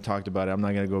 You know, we talked about it. I'm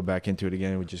not gonna go back into it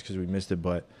again just because we missed it.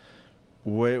 But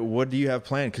what do you have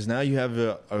planned? Because now you have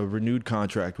a renewed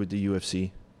contract with the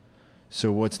UFC.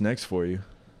 So what's next for you?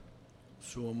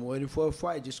 So I'm waiting for a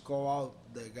fight. Just call out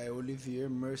that guy Olivier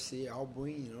Mercier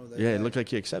Albuin. You know that Yeah, guy. it looked like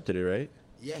he accepted it, right?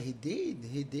 Yeah, he did.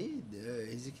 He did.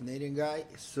 He's a Canadian guy.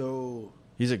 So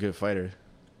He's a good fighter.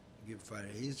 good fighter.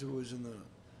 He was on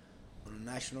the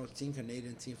national team,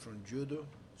 Canadian team from judo.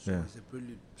 So Yeah. he's a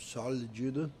pretty solid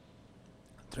judo.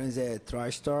 Trains at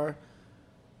TriStar.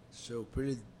 So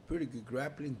pretty good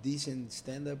grappling, decent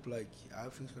stand up. Like I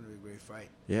think it's gonna be a great fight.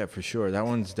 Yeah, for sure. That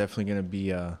one's definitely gonna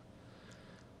be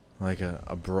like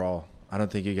a brawl. I don't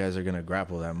think you guys are gonna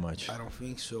grapple that much. I don't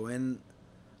think so. And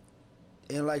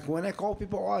like when I call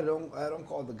people, I don't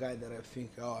call the guy that I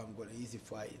think, I'm gonna easy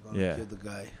fight, gonna Yeah. kill the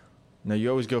guy. No, you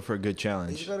always go for a good It's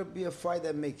challenge. gotta be a fight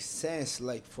that makes sense,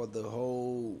 like for the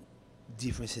whole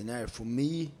different scenario. For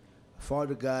me, for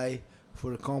the guy,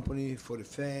 for the company, for the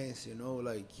fans, you know,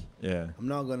 like Yeah. I'm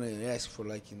not gonna ask for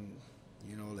like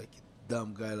like a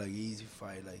dumb guy like easy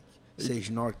fight like Sage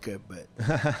Northcutt, but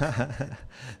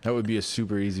That would be a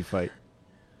super easy fight.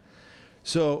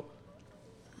 So,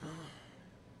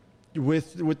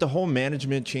 with the whole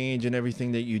management change and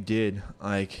everything that you did,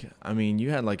 like, I mean, you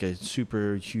had like a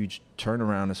super huge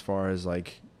turnaround as far as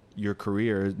like your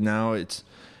career. Now it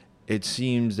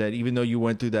seems that even though you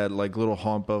went through that like little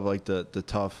hump of like the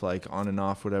tough like on and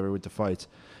off whatever with the fights,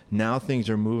 now things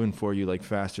are moving for you like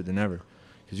faster than ever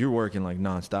because you're working like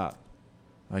nonstop.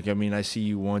 Like, I mean, I see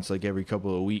you once like every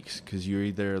couple of weeks because you're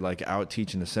either like out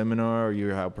teaching a seminar or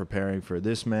you're out preparing for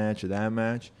this match or that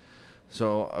match.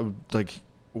 So, like,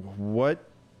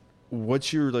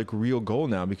 what's your like real goal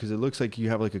now? Because it looks like you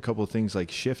have like a couple of things like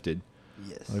shifted.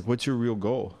 yes. Like, what's your real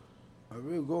goal? My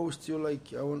real goal is still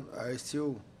like I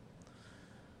still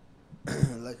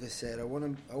like I said, I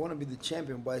wanna be the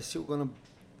champion, but I still gonna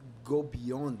go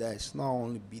beyond that. It's not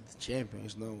only be the champion.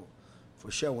 It's no,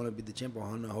 for sure I wanna be the champion. I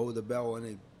wanna hold the belt. I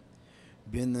wanna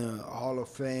be in the Hall of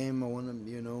Fame. I wanna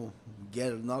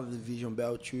get another division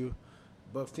belt too.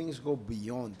 But things go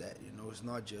beyond that. It's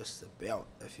not just a belt.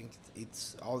 I think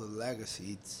it's all the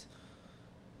legacy.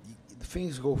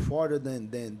 Things go farther than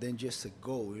just a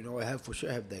goal. I have for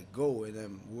sure have that goal, and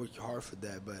I'm working hard for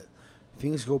that. But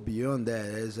things go beyond that.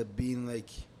 As a being like,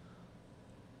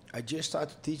 I just started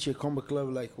to teach a combat club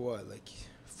like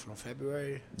from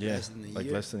February. Yeah, less than a like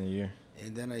year. less than a year.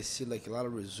 And then I see like a lot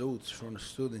of results from the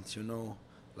students.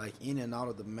 Like in and out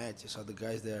of the matches. So the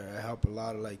guys there, I help a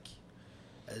lot. Like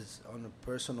as on the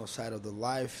personal side of the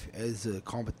life, as a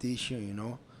competition.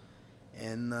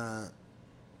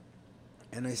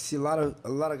 And I see a lot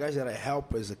of guys that I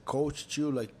help as a coach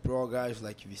too, like pro guys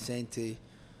like Vicente,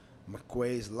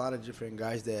 McQuaid, a lot of different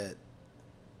guys that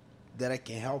I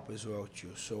can help as well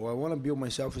too. So I want to build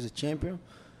myself as a champion,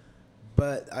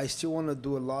 but I still want to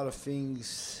do a lot of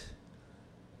things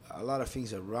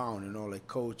around, like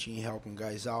coaching, helping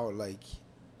guys out. Like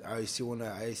I still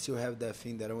have that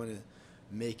thing that I want to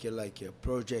make it like a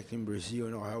project in Brazil,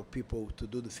 help people to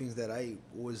do the things that I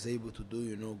was able to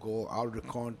do, go out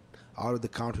of the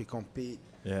country, compete.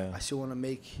 Yeah. I still want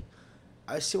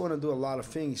to do a lot of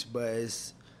things, but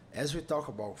as we talk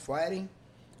about fighting,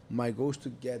 my goal is to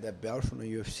get that belt from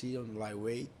the UFC on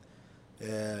lightweight.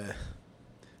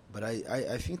 But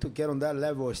I think to get on that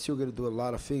level, I still got to do a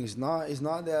lot of things. It's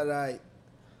not that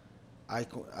I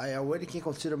already can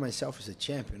consider myself as a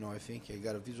champion. I think I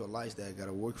got to visualize that. I got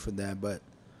to work for that. But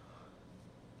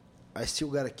I still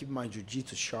got to keep my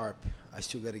jiu-jitsu sharp. I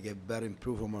still got to get better,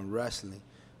 improve on my wrestling,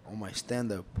 on my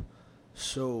stand-up.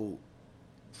 So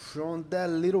from that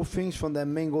little things, from that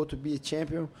main goal to be a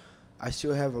champion, I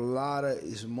still have a lot of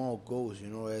small goals,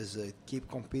 as I keep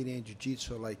competing in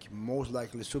jiu-jitsu, like most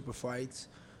likely super fights,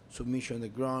 submission on the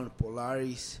ground,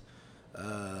 Polaris,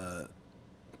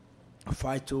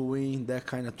 fight to win, that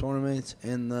kind of tournaments,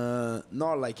 and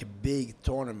not like a big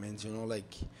tournaments,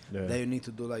 that you need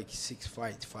to do like 6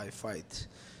 fights, 5 fights.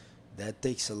 That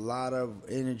takes a lot of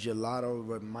energy, a lot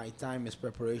of my time as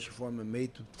preparation for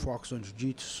MMA to focus on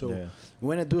jiu-jitsu. So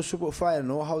when I do a super fight, I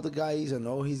know how the guy is, I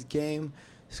know his game.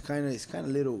 It's kind of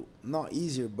little, not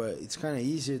easier, but it's kind of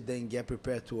easier than get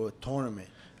prepared to a tournament.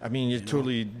 I mean, you're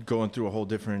totally going through a whole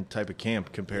different type of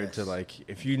camp compared to like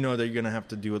if you know that you're gonna have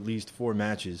to do at least 4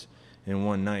 matches in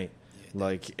one night.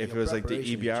 Like if it was like the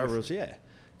EBR rules,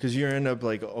 because you end up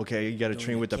like, okay, you got to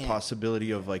train with the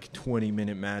possibility of like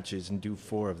 20-minute matches and do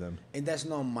 4 of them. And that's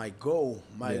not my goal.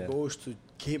 My goal is to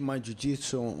keep my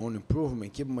jiu-jitsu on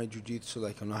improvement, keep my jiu-jitsu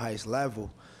like on the highest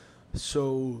level.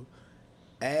 So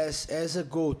as a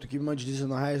goal to keep my jiu-jitsu on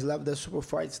the highest level, that super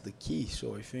fight's the key.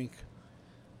 So I think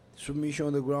submission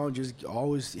on the ground, just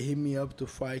always hit me up to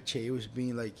fight. Che was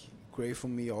being like great for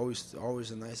me, always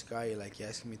a nice guy, like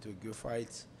asking me to good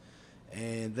fights.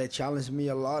 And that challenged me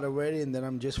a lot already, and then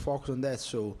I'm just focused on that.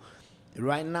 So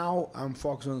right now, I'm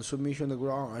focused on submission on the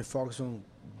ground. I focus on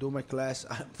do my class.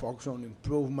 I'm focused on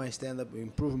improve my stand-up,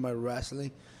 improve my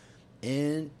wrestling,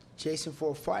 and chasing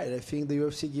for a fight. I think the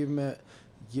UFC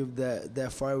give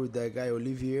that fight with that guy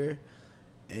Olivier,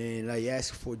 and I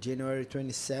asked for January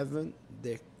 27th.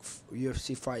 The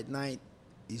UFC fight night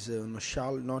is in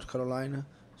Charlotte, North Carolina,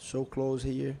 so close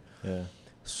here. Yeah.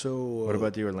 So what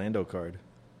about the Orlando card?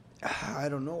 I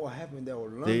don't know what happened to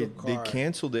Orlando They card.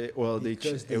 canceled it. Well,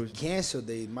 because they canceled.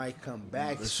 They might come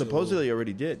back. Supposedly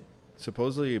already did.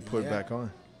 Supposedly it put back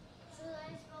on.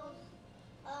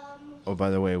 Oh,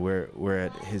 by the way, we're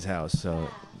at his house, so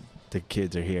the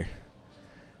kids are here,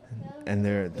 and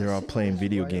they're all playing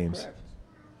video games.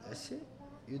 That's it.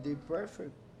 You did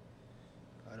perfect.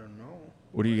 I don't know.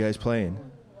 What are you guys playing?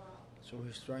 So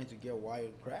he's trying to get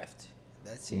Wildcraft.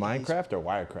 That's it. Minecraft or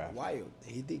Wirecraft? Wild.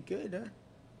 He did good, huh?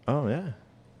 Oh yeah.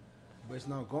 But it's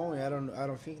not going. I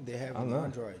don't think they have an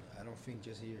Android. I don't think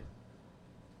just here.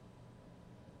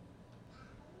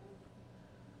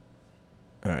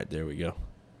 All right, there we go.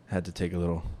 Had to take a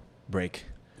little break.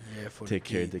 Yeah, for take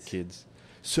care of the kids.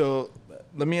 So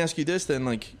let me ask you this then: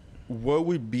 like, what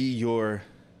would be your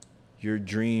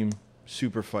dream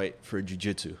super fight for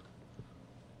jiu-jitsu?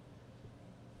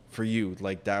 For you,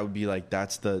 like that would be like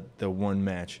that's the one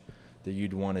match that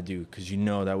you'd want to do because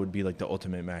that would be like the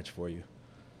ultimate match for you.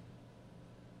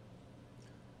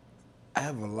 I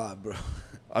have a lot, bro.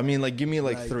 I mean, like give me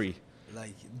like 3.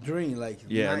 Like dream, like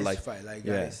nice like fight, like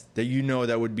guys. That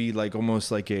that would be like almost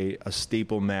like a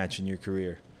staple match in your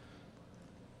career.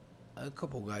 A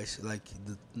couple guys, like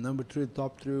the number 3,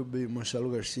 top 3 would be Marcelo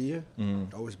Garcia.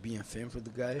 Always being a fan for the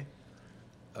guy.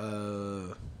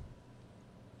 Let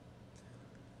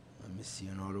me see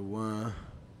another one.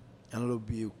 And it'll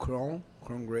be Kron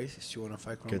Grace. Still want to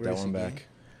fight Kron Get Grace that one again. back.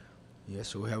 Yeah,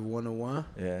 so we have 1-1.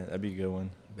 Yeah, that'd be a good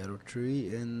one. Battle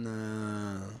 3. And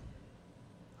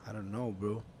I don't know,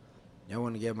 bro. I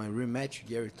want to get my rematch with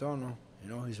Gary Tono. You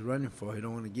know, he's running for it. He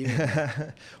don't want to give me.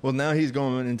 Well, now he's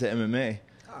going into MMA.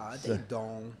 They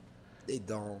don't. They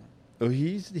don't. Oh,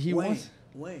 he Wayne. wants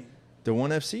Wayne. the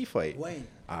ONE FC fight. Wayne.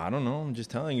 I don't know. I'm just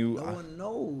telling you. No one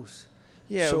knows.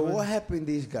 Yeah. So but- what happened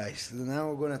to these guys?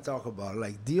 Now we're gonna talk about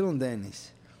like Dylan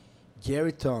Dennis,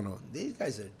 Gary Tono. These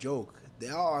guys are a joke. They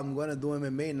I'm gonna do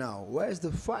MMA now. Where's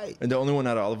the fight? And the only one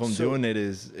out of all of them So- doing it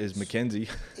is Mackenzie.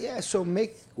 Yeah, so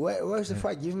where's the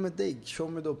fight? Give him a date. Show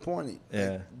me the opponent. Yeah.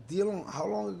 Like, Dylan, how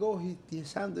long ago he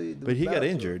signed the But he got Bellator?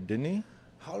 injured, didn't he?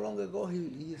 How long ago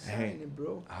he signed it,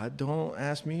 bro? Don't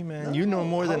ask me, man. No, You know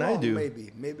more how than I long? do.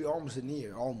 Maybe almost a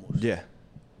year, almost. Yeah.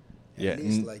 Yeah. At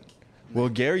least like Well,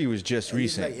 Gary was just at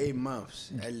least recent. like 8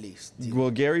 months at least.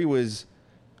 Well, Gary was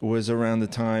around the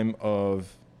time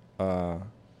of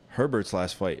Herbert's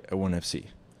last fight at ONE FC.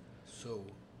 So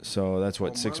So that's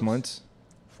what, 4 6 months? months?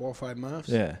 4 or 5 months.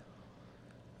 Yeah.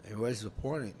 And where's the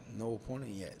opponent? No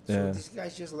opponent yet. Yeah. So this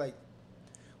guy's just like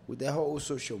with that whole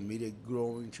social media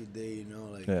growing today, you know,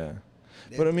 like Yeah.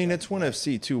 that But I mean, guy- it's ONE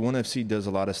FC too. ONE FC does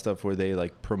a lot of stuff where they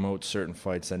like promote certain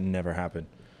fights that never happen.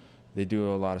 They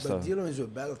do a lot of But stuff. Dylan is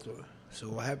with Bellator, so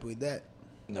what happened with that?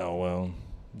 No, well,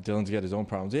 Dylan's got his own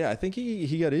problems. Yeah, I think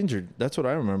he got injured. That's what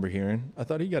I remember hearing. I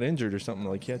thought he got injured or something.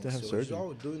 Like he had to have So he's surgery.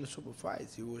 all doing the super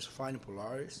fights. He was fighting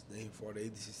Polaris, then he fought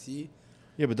ADCC.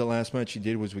 Yeah, but the last match he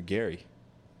did was with Gary.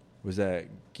 Was that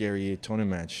Gary Tonin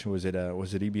match? Was it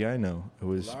EBI? No, it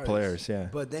was Polaris. Yeah.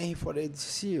 But then he fought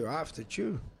ADCC after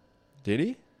too. Did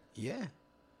he? Yeah.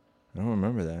 I don't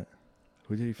remember that.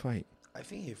 Who did he fight? I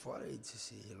think he fought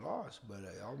ADCC. He lost, but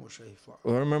I almost sure he fought.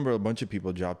 Well, I remember a bunch of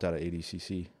people dropped out of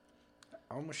ADCC.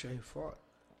 I almost sure he fought.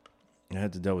 I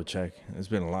had to double check. There's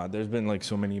been a lot. There's been like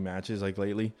so many matches like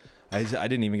lately. I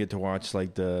didn't even get to watch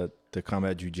like the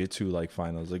combat jiu-jitsu like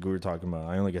finals like we were talking about.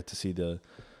 I only got to see the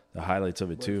highlights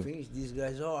of it But too. finish these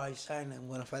guys. Oh, I signed. I'm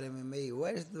gonna fight MMA.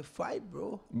 Where's the fight,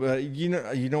 bro? But you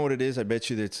know what it is. I bet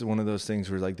you that it's one of those things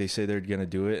where like they say they're gonna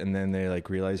do it and then they like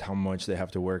realize how much they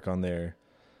have to work on their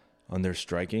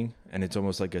striking, and it's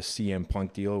almost like a CM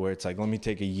Punk deal where it's like, let me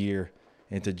take a year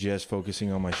into just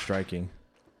focusing on my striking.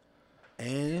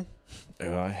 And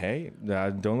Hey,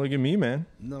 don't look at me, man.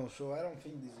 no, so I don't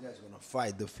think these guys gonna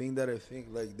fight. The thing that I think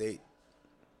like they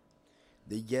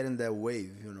get in that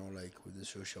wave, you know, like with the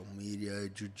social media,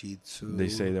 jiu-jitsu. They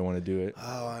say they want to do it.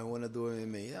 Oh, I want to do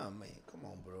MMA. Yeah, man, come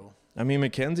on, bro. I mean,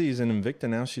 Mackenzie's in Invicta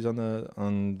now. She's on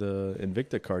the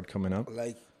Invicta card coming up.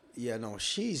 Like, yeah, no,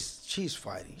 she's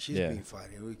fighting. She's Yeah. been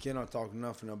fighting. We cannot talk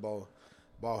nothing about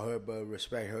her, but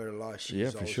respect her a lot. She's Yeah,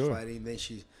 for always sure. fighting. Then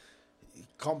she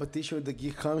competition with the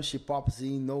gi comes, she pops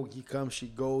in. No gi comes, she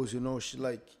goes. You know, she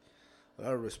like a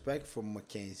lot of respect for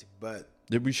Mackenzie, but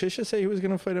Did Buchecha say he was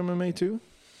going to fight MMA too?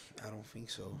 I don't think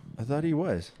so. I thought he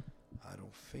was. I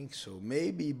don't think so.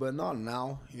 Maybe, but not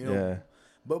now. You know. Yeah.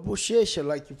 But Buchecha,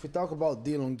 like if we talk about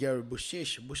Dylan Gary,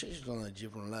 Buchecha's on a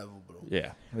different level, bro.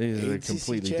 Yeah. He's a ADCC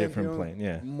completely different champion, plane.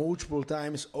 Yeah. Multiple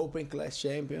times open class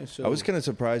champion. So I was kind of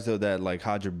surprised though that like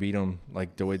Hodger beat him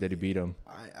like the way that he beat him.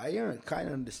 I kind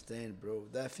of understand, bro.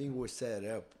 That thing was set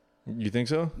up. You think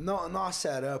so? No, not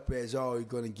set up as all you're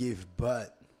gonna give,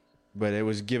 but But it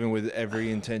was given with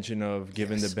every intention of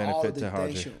giving Yes, the all benefit the to Hodger.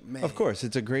 intention, man. Of course,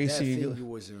 it's a that Gracie. thing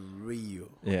wasn't real.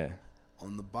 Yeah.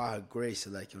 On the bar Gracie,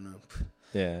 like, you know,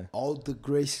 Yeah. all the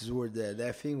Gracies were there.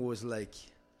 That thing was like,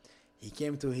 he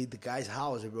came to hit the guy's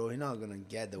house, bro. He's not gonna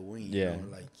get the win. Yeah. You know?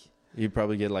 Like, He'd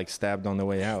probably get like stabbed on the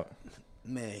way out.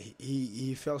 man,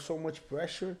 he felt so much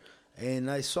pressure, and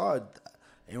I saw it.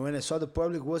 And when I saw the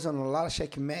public, wasn't a lot of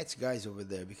checkmates guys over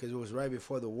there because it was right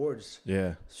before the wars.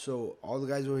 Yeah. So all the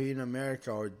guys were here in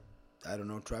America or, I don't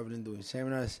know, traveling, doing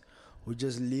seminars. We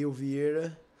just Leo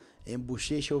Vieira and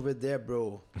Buchecha over there,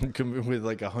 bro. With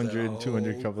like 100,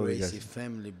 200 whole couple of Gracie guys.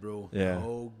 family, bro. Yeah. The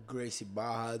whole Gracie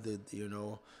Barra, you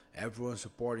know, everyone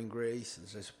supporting Grace,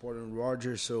 supporting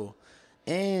Roger. So,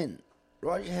 and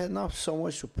Roger had not so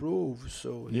much to prove,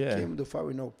 so he Yeah. came to fight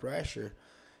with no pressure.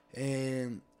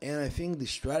 And I think the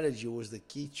strategy was the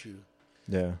key to,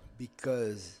 Yeah.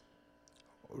 because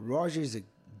Roger is a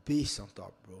beast on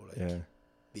top, bro. Like, Yeah.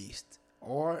 beast.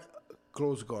 Or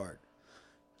close guard.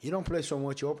 He don't play so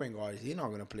much open guard. He's not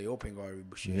gonna play open guard with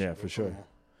Buchecha. Yeah, bro. for sure. Come on.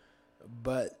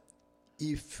 But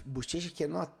if Buchecha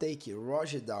cannot take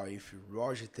Roger down, if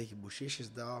Roger take Buchecha's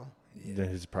down,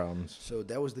 his problems. So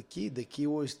that was the key. The key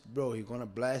was, bro, he gonna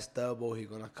blast double. He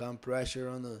gonna come pressure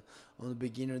on the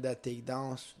beginner that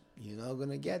takedowns. You're not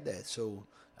gonna get that. So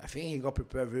I think he got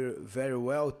prepared very, very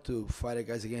well to fight the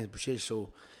guys against Buchecha. So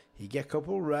he get a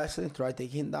couple of wrestling, try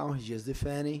taking him down. He's just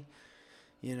defending.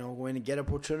 You know, when he get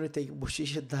opportunity, take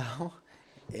Buchecha down,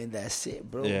 and that's it,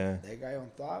 bro. Yeah. That guy on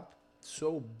top,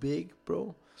 so big,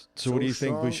 bro. So what do you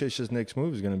strong. think Buchecha's next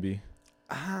move is gonna be?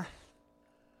 I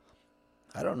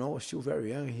don't know. Still very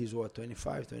young. He's what,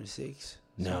 25, 26?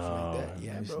 Something like that.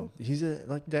 Yeah, bro. He's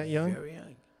like that young. Very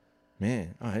young.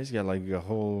 Man, he's got like a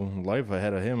whole life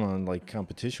ahead of him on like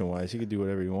competition wise. He could do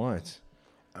whatever he wants.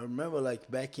 I remember like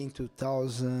back in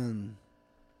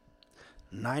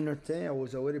 2009 or 10, I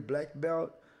was already black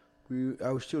belt.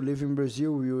 I was still living in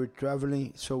Brazil. We were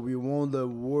traveling, so we won the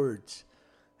awards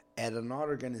at another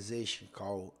organization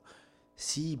called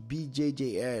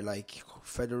CBJJR, like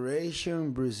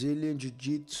Federation Brazilian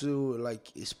Jiu-Jitsu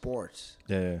like Sports.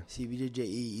 Yeah.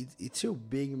 CBJJE. It's still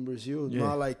big in Brazil. Yeah.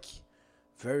 Not like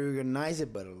very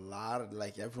organized, but a lot of,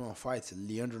 like, everyone fights.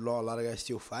 Leandro Law, a lot of guys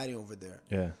still fighting over there.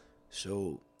 Yeah.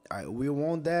 So we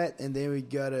won that, and then we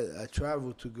got a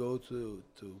travel to go to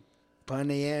Pan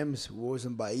Am's, was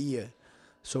in Bahia.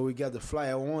 So we got the fly.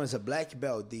 I won as a black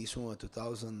belt this one,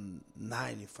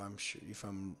 2009, if I'm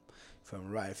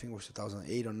right. I think it was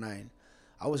 2008 or 9.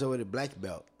 I was already black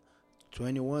belt.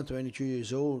 21, 22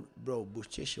 years old, bro.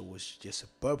 Buchecha was just a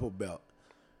purple belt.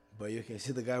 But you can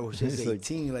see the guy was just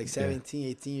 18, like 17,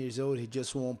 18 years old. He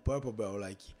just won purple belt,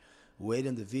 like weight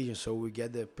and division. So we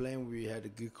got the plan. We had a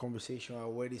good conversation. I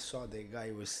already saw the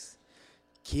guy was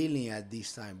killing at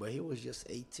this time, but he was just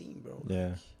 18, bro. Yeah.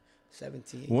 Like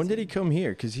 17, 18. When did he come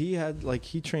here? Because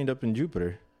he trained up in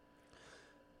Jupiter.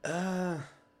 I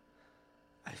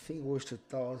think it was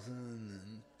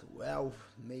 2012,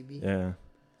 maybe. Yeah.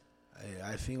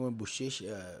 I think when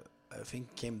Buchecha, I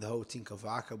think came the whole team,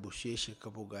 Cavaca, Buchecha, a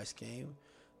couple guys came.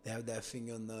 They have that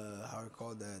thing on the, how you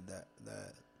call that.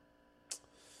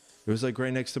 It was like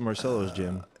right next to Marcelo's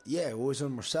gym. Yeah, it was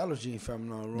on Marcelo's gym, if I'm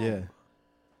not wrong. Yeah.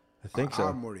 I think so.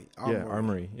 Armory. Yeah,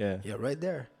 Armory. Yeah. Yeah, right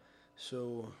there.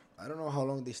 So I don't know how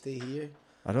long they stay here.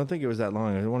 I don't think it was that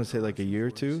long. I want to say like a year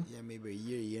or two. Yeah, maybe a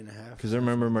year and a half. Because I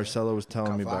remember Marcelo was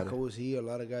telling me about Cavaca it. was here. A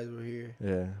lot of guys were here.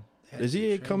 Yeah. Had Is to he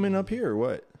train coming here. up here or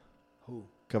what? Who?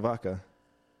 Cavaca.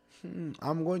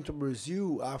 I'm going to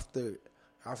Brazil after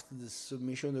the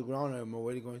submission on the ground. I'm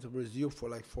already going to Brazil for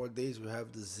like 4 days. We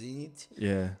have the Zenith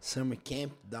Yeah. summer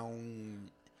camp down.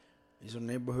 It's a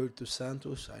neighborhood to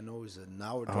Santos. I know it's an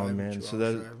hour drive. Oh man. 2 So hours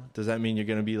that driving. does that mean you're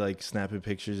gonna be like snapping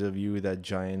pictures of you with that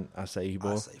giant acai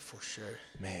bowl? I say for sure,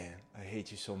 Man, I hate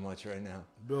you so much right now.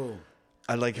 bro.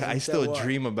 I Let me still tell what.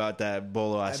 dream about that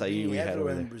bowl of I've acai been we had over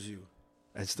everywhere there. in Brazil.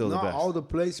 It's still Not the best. all the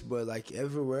place, but like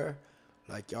everywhere,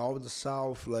 like all the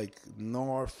south, like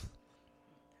north,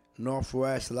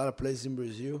 northwest, a lot of places in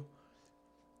Brazil.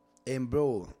 And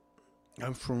bro,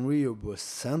 I'm from Rio, but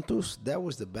Santos, that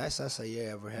was the best acai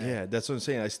I ever had. Yeah, that's what I'm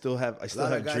saying. I still have a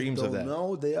lot of guys dreams don't of that.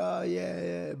 know they are,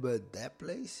 yeah, but that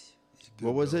place is good.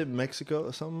 What was bro. it? Mexico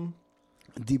or something?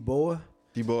 Diboa.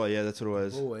 Diboa, yeah, that's what it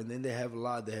was. Oh, and then they have a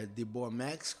lot. They had Diboa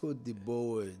Mexico,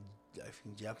 Diboa, I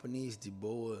think Japanese,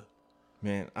 Diboa.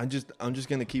 Man, I'm just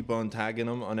gonna keep on tagging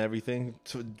them on everything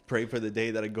to pray for the day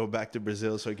that I go back to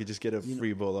Brazil so I could just get a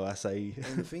free bowl of acai.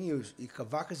 And the thing is, if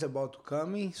Cavaca's about to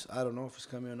come, so I don't know if he's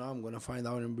coming or not. I'm gonna find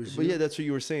out in Brazil. But yeah, that's what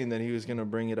you were saying, that he was gonna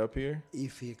bring it up here.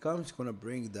 If he comes, he's gonna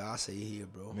bring the acai here,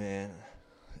 bro. Man,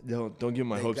 don't get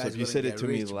my That hopes guy's up. You gonna said it get to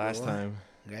me rich, last bro. time.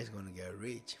 Guy's gonna get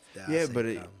rich. If the Yeah, acai but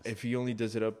comes. if he only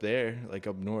does it up there, like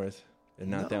up north,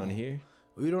 and not No. down here,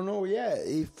 We don't know yet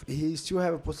if he still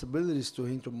have possibilities to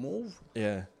him to move,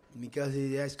 yeah, because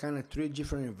he has kind of 3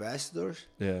 different investors.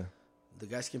 yeah, The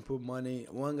guys can put money.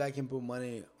 One guy can put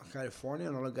money in California,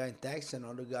 another guy in Texas,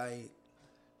 another guy in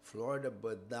Florida,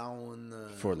 but down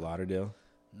Fort Lauderdale,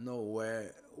 no,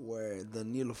 where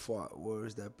Danilo fought. Where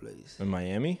is that place? in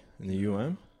Miami, in the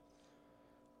UM,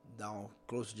 Down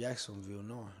close to Jacksonville.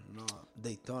 No,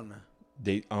 Daytona.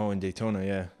 in Daytona,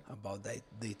 yeah. About that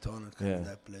Daytona, kind Yeah. of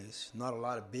that place. Not a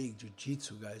lot of big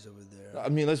jiu-jitsu guys over there. I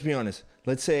mean, let's be honest.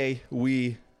 Let's say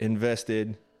we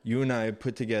invested, you and I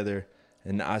put together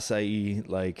an acai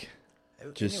like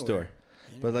just store.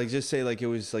 But like just say like it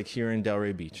was like here in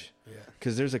Delray Beach. Yeah.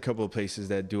 Because there's a couple of places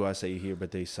that do acai here,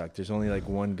 but they suck. There's only like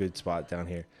one good spot down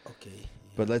here. Okay.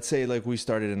 But let's say like we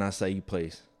started an acai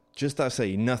place. Just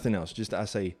acai, nothing else. Just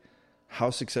acai. How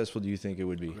successful do you think it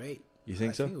would be? Great. You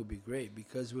think I so? think it would be great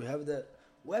because we have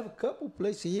a couple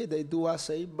places here that do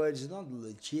acai, but it's not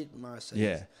legit acai.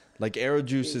 Yeah. Like Arrow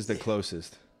Juice is the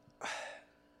closest.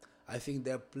 I think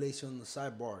that place on the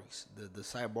Cyborgs, the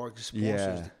Cyborg sponsor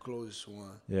Yeah. is the closest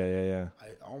one. Yeah. I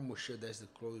almost sure that's the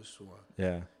closest one.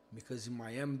 Yeah. Because in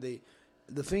Miami,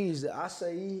 the thing is, the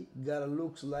acai gotta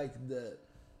looks like the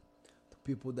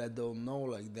people that don't know,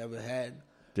 like never had.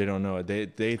 They don't know it. They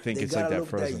think They it's like gotta that look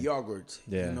frozen. that yogurt.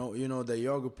 Yeah. You know the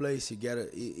yogurt place. You gotta.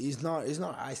 It's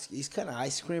not ice. It's kind of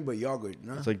ice cream, but yogurt.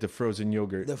 No? It's like the frozen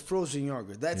yogurt. The frozen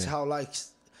yogurt. That's Yeah. how like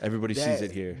Everybody that, sees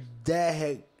it here. That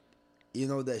had,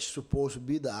 that's supposed to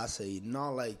be the acai,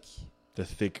 not like The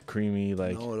thick, creamy,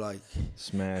 like like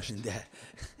smashed. that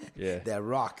Yeah. that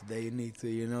rock that you need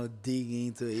to dig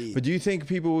into it. But do you think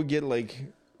people would get like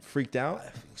freaked out I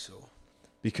think so.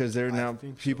 because they're I now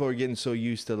think so. people are getting so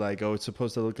used to like, oh, it's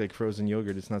supposed to look like frozen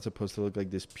yogurt. It's not supposed to look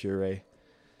like this puree.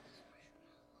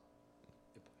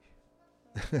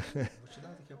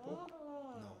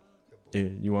 No.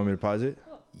 You want me to pause it?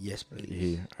 Yes, please.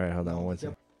 Yeah. All right, hold on one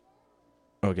second.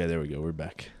 Okay, there we go. We're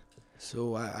back.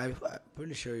 So I'm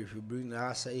pretty sure if you bring the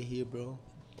acai here, bro.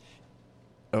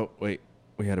 Oh wait,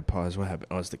 we had to pause. What happened?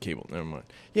 Oh, it's the cable. Never mind.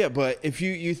 Yeah, but if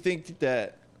you think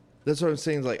that, that's what I'm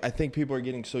saying. Is like I think people are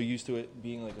getting so used to it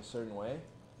being like a certain way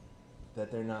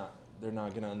that they're not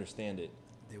gonna understand it.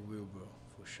 They will, bro,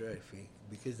 for sure. I think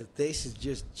because the taste is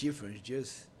just different. It's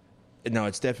just No,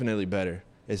 it's definitely better.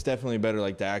 It's definitely better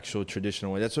like the actual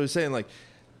traditional way. That's what I'm saying. Like,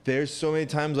 there's so many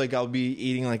times like I'll be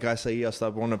eating like acai. I'll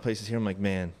stop one of the places here. I'm like,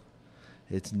 man,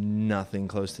 it's nothing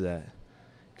close to that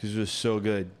because it was so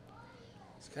good.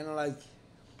 it's kind of like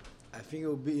I think it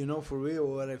will be, for real.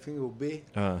 What I think it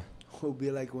will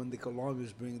be like when the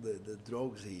Colombians bring the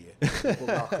drugs here. People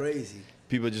got crazy.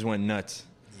 People just went nuts.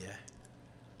 Yeah.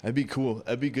 That'd be cool.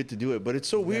 That'd be good to do it. But it's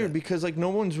so weird Yeah. because like no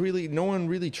one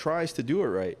really tries to do it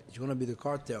right. It's gonna be the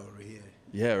cartel right here.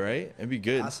 Yeah, right? It'd be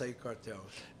good. Acai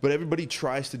cartels. But everybody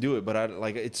tries to do it. But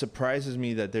it surprises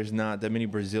me that there's not that many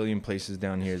Brazilian places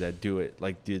down here that do it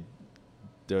like the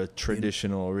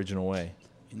traditional, original way.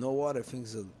 You know what? I think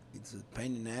it's a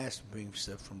pain in the ass to bring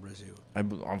stuff from Brazil.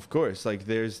 Of course, like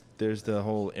there's the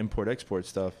whole import-export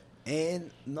stuff.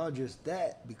 And not just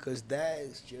that, because that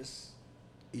is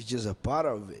just a part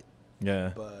of it.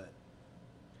 Yeah. But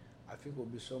I think it will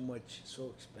be so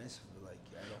expensive. Like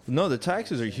I don't. No, the think that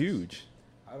taxes are makes sense. huge.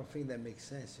 I don't think that makes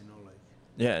sense. Like.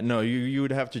 Yeah, no, you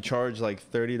would have to charge like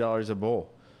 $30 a bowl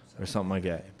or something like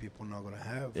that. And people not gonna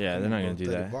have. Yeah, they're not gonna do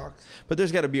that. $30. But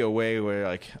there's got to be a way where,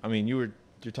 like, I mean, you're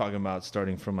talking about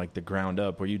starting from like the ground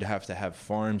up, where you'd have to have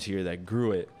farms here that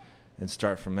grew it and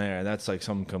start from there. And that's like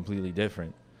something completely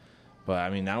different. But I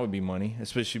mean, that would be money,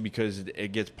 especially because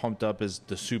it gets pumped up as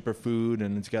the superfood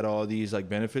and it's got all these like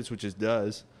benefits, which it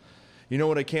does. You know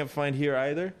what I can't find here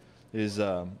either is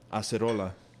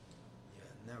acerola. Yeah,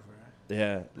 never.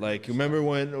 Yeah, like remember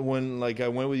when like I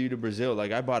went with you to Brazil,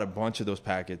 like I bought a bunch of those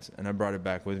packets and I brought it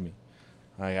back with me.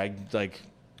 I like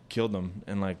killed them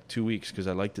in like 2 weeks because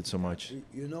I liked it so much.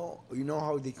 You know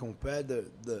how they compare the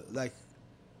like,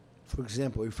 for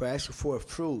example, if I ask you for a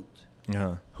fruit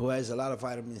Yeah, who has a lot of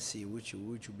vitamin C, which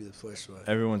would be the first one?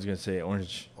 everyone's gonna say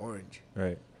orange, Orange.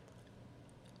 right?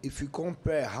 If you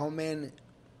compare how much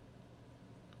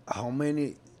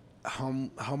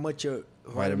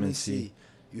vitamin C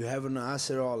you have in an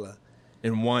acerola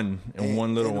In one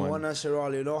little one. one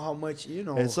acerola, you know how much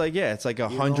It's like it's like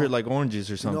 100 know- like oranges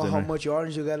or you something. know how right? much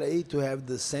orange you gotta eat to have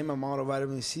the same amount of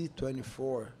vitamin C?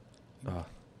 24. Oh,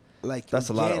 Like That's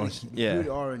a lot of organic, orange. Yeah. good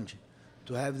orange.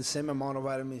 To have the same amount of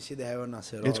vitamin C they have in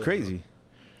acerola. it's crazy,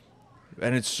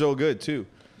 and it's so good too.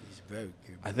 It's very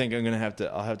good. I think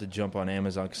I'll have to jump on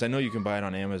Amazon because I know you can buy it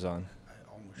on Amazon.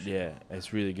 I almost Yeah,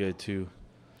 it's really good too.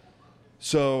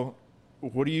 So,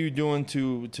 what are you doing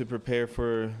to prepare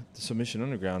for the Submission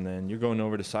Underground? Then you're going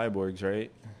over to Cyborgs,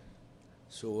 right?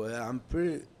 So I'm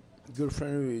pretty good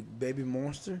friend with Baby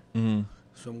Monster. Mm-hmm.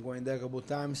 So I'm going there a couple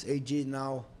times. AG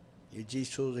now, AG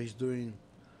shows he's doing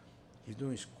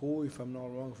school, if I'm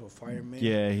not wrong, for fireman.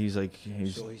 Yeah, he's So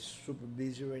he's super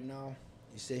busy right now.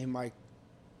 He said he might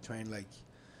train like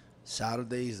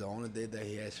Saturday is the only day that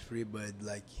he has free, but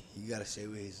like he gotta stay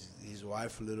with his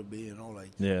wife a little bit, like.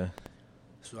 yeah.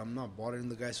 So I'm not bothering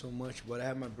the guy so much. But I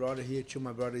have my brother here too.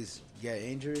 My brother's got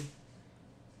injured,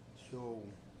 so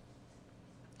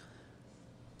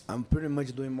I'm pretty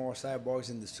much doing more Cyborgs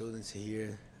than the students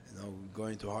here.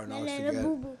 Going to Hard Knocks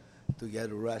to get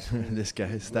a wrestling. This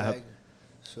guy, stop. bag.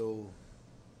 So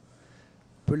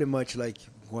pretty much like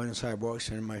going to Cyborgs,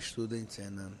 training my students,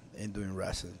 and doing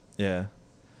wrestling. Yeah.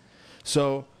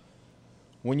 So,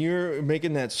 when you're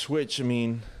making that switch, I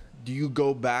mean, do you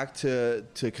go back to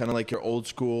kind of like your old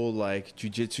school like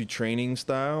jiu-jitsu training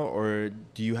style, or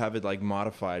do you have it like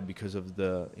modified because of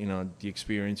the the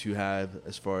experience you have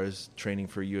as far as training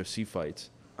for UFC fights?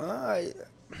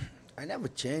 I never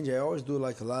change. I always do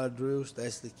like a lot of drills.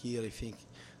 That's the key, I think,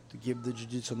 to keep the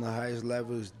jiu-jitsu on the highest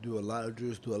level is do a lot of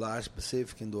drills, do a lot of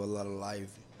specific, and do a lot of live.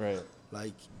 Right.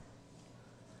 Like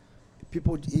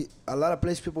people, a lot of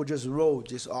places people just roll,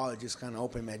 just kind of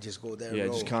open mat, just go there. Yeah,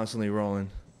 roll. just constantly rolling.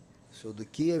 So the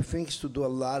key, I think, is to do a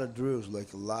lot of drills,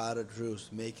 like a lot of drills,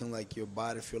 making like your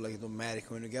body feel like automatic.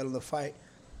 When you get on the fight,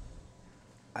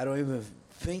 I don't even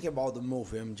think about the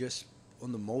move. I'm just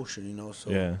on the motion, you know. So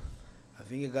Yeah. I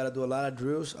think you gotta do a lot of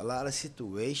drills, a lot of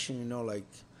situation, you know, like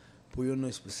put you in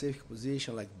a specific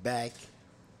position, like back,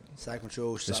 side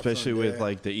control, stop Especially from with there.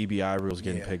 like the EBI rules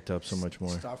getting Yeah. picked up so much more.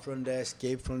 Stop from there,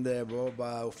 escape from there, bro.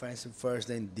 By offensive first,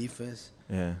 then defense.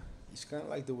 Yeah. It's kind of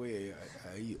like the way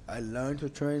I learned to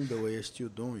train, the way I still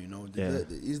doing, you know. Yeah.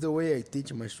 It's the way I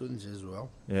teach my students as well.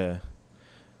 Yeah.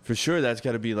 For sure, that's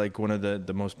got to be like one of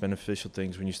the most beneficial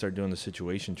things when you start doing the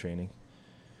situation training.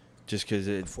 Just because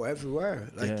it. For everywhere,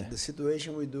 like Yeah. the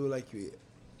situation we do, like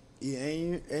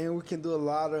and we can do a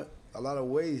lot of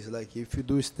ways. Like if you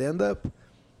do stand up,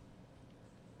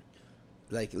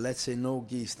 like let's say no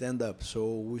gi stand up,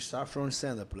 so we start from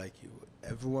stand up. Like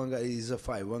everyone guy is a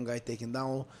fight, one guy taking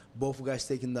down, both guys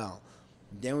taking down.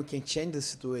 Then we can change the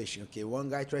situation. Okay, one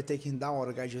guy try taking down,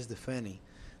 other guy just defending.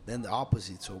 Then the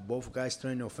opposite. So both guys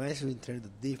turn offensively, turn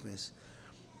the defense.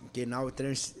 Okay, now we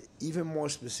turn even more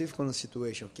specific on the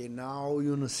situation. Okay, now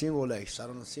you're on a single leg,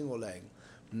 start on a single leg.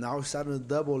 Now start on a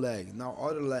double leg, now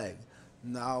other leg.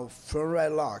 Now front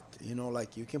right lock. You know,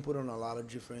 like you can put on a lot of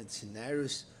different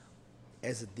scenarios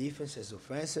as a defense, as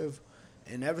offensive.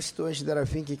 And every situation that I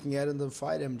think you can get in the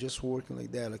fight, I'm just working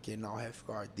like that. Okay, now half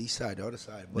guard, this side, the other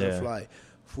side, butterfly,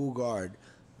 full guard,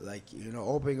 like, you know,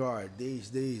 open guard,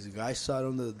 these. Guys start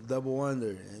on the double under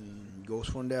and goes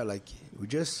from there. Like, we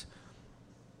just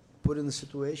put in the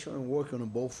situation and work on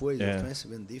both ways, Yeah.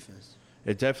 offensive and defense.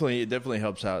 It definitely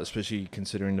helps out, especially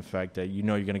considering the fact that you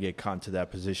know you're going to get caught into that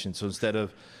position. So instead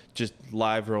of just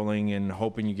live rolling and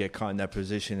hoping you get caught in that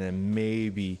position and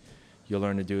maybe you'll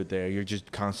learn to do it there, you're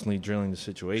just constantly drilling the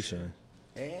situation.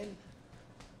 And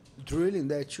drilling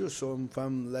that too. So if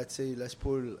I'm, let's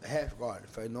put half guard.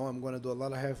 If I know I'm going to do a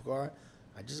lot of half guard,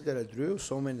 I just got to drill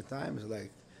so many times,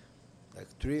 like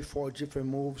 3-4 different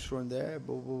moves from there.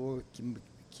 Boom, boom, boom,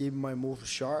 keep my move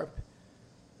sharp,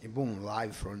 and boom,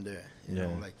 live from there. You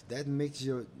know, like that makes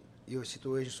your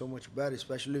situation so much better,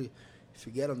 especially if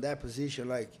you get on that position.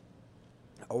 Like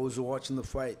I was watching the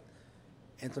fight,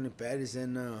 Anthony Pettis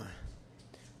and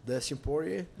Dustin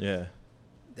Poirier. Yeah.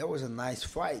 That was a nice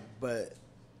fight, but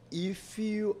if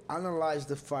you analyze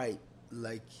the fight,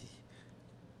 like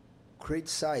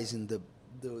criticizing the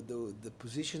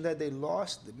position that they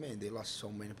lost, they lost so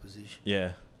many positions.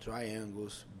 Yeah.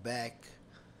 Triangles, back,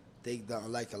 takedown,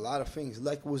 like a lot of things.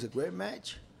 Like it was a great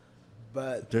match,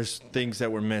 but There's things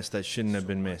that were missed that shouldn't have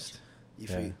been missed.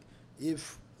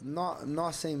 if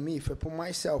not saying me, if I put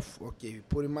myself,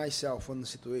 putting myself on the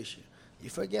situation,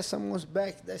 if I get someone's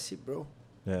back, that's it, bro.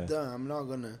 Yeah. Done. I'm not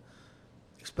gonna,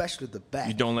 especially the back.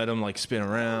 You don't let them like spin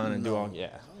around and do all. Yeah.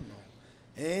 I don't know.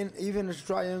 And even the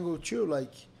triangle too,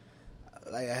 like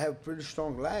I have pretty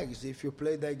strong legs. If you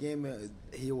play that game,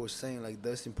 he was saying, like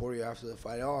Dustin Poirier after the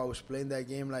fight, I was playing that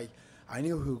game like I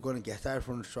knew he was gonna get tired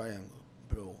from the triangle,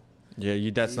 bro. Yeah.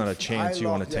 That's not a chance you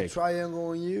want to take. Triangle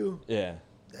on you. Yeah.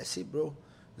 That's it, bro.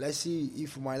 Let's see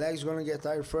if my leg's gonna get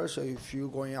tired first or if you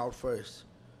going out first.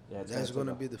 Yeah. That's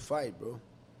gonna be the fight, bro.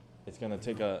 It's gonna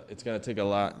take a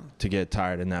lot to get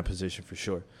tired in that position for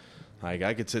sure. Like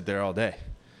I could sit there all day.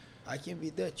 I can be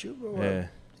that too, bro. Yeah.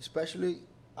 Especially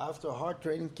after a hard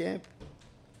training camp.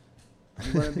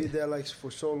 I'm gonna be there like for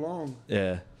so long.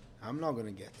 Yeah. I'm not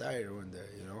gonna get tired one day,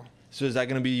 you know. So is that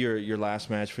gonna be your last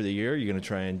match for the year? Or are you gonna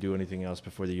try and do anything else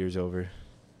before the year's over?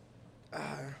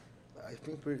 I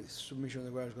think Submission on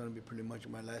the Ground is gonna be pretty much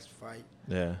my last fight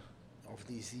Yeah. of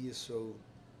this year. So,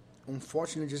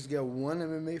 unfortunately, just get one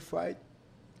MMA fight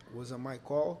was on my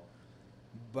call,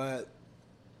 but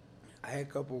I had a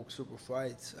couple of super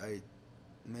fights. I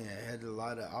had a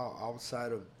lot of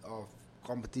outside of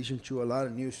competition too. A lot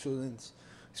of new students.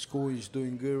 School is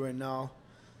doing good right now.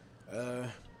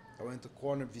 I went to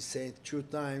Corner Vicente 2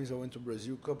 times. I went to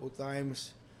Brazil a couple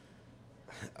times.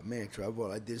 Travel.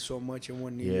 I did so much in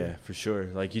 1 year. Yeah, for sure.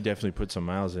 Like you definitely put some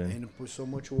miles in. And put so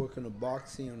much work on the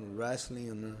boxing, on the wrestling,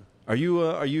 on the Are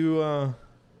you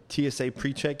TSA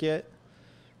pre-check yet?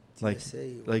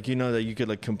 TSA. Like you know that you could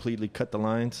like completely cut the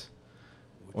lines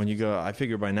when you go. I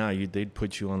figure by now they'd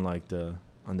put you on like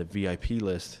on the VIP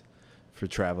list for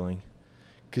traveling,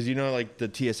 because you know like the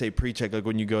TSA pre-check, like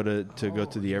when you go to go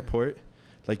to the airport,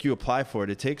 like you apply for it.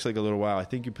 It takes like a little while. I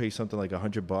think you pay something like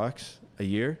 $100 a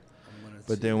year.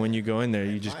 But then when you go in there,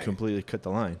 you just might. completely cut the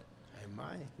line. I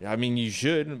might. I mean, you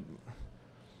should.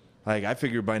 Like, I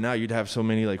figured by now you'd have so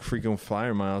many, like, freaking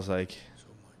flyer miles, like, So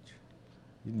much.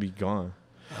 you'd be gone.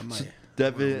 I might. So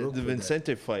I'm gonna look the for that.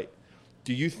 Vincente fight,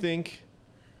 do you think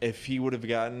if he would have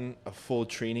gotten a full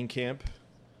training camp,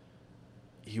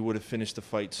 he would have finished the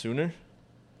fight sooner?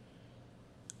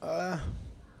 I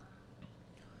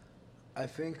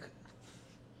think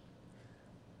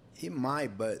he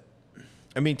might, but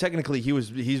I mean, technically, he's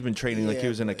been training like he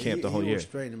was in a but camp the whole he year. was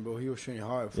training, bro. He was training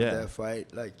hard for Yeah. that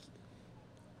fight. Like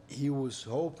he was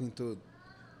hoping to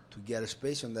get a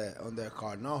space on that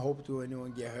card. Not hope to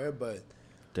anyone get hurt, but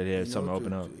That he had you something know,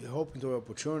 open up. hoping to an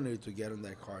opportunity to get on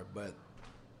that card. But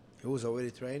he was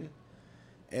already training,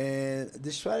 and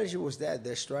the strategy was that.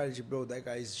 Their strategy, bro. That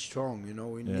guy is strong. You know,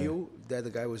 we Yeah. knew that the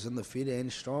guy was undefeated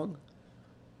and strong,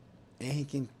 and he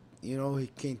can, he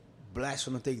can blast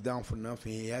on a takedown for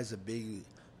nothing. He has a big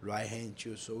right hand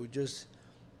too. So we just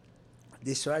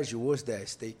the strategy was that: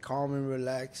 stay calm and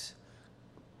relax,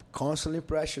 constantly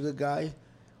pressure the guy,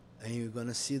 and you're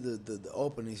gonna see the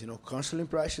openings. Constantly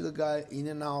pressure the guy, in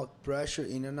and out, pressure,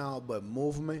 in and out, but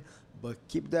movement, but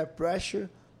keep that pressure,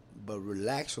 but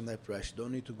relax on that pressure.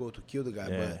 Don't need to go to kill the guy.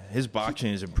 Yeah, But his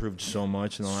boxing has improved so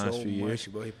much in the last so few years.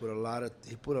 much, bro. He put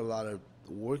a lot of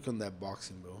work on that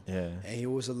boxing, bro. Yeah. And he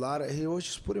was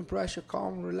just putting pressure,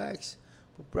 calm, relax.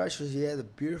 Put pressure. He had a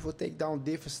beautiful takedown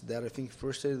defense that I think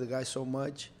frustrated the guy so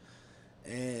much.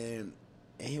 And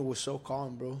he was so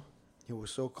calm, bro. He was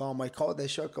so calm. I called that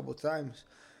shot a couple times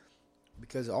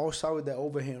because I always saw with that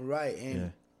overhand right, and Yeah.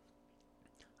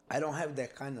 I don't have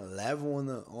that kind of level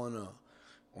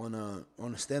on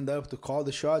a stand up to call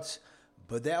the shots.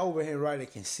 But that overhand right, I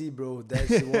can see, bro. That's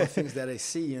one of the things that I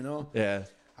see. Yeah.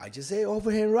 I just say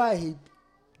overhand right. He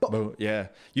But yeah,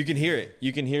 you can hear it.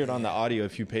 You can hear it on the audio.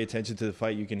 If you pay attention to the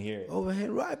fight, you can hear it.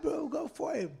 overhand right, bro. Go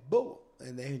for it, boom.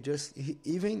 And then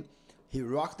he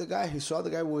rocked the guy. He saw the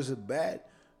guy was bad.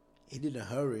 He didn't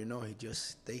hurry, He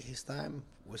just take his time.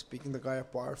 Was picking the guy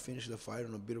apart. Finished the fight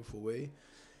in a beautiful way.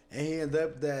 And he ended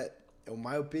up that, in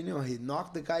my opinion, he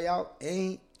knocked the guy out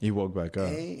and He woke back up.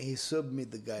 he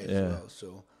submit the guy as Yeah. well.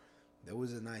 So that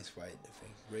was a nice fight. I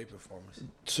think great performance.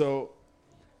 So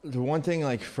the one thing,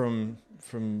 like, from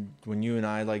when you and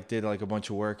I did a bunch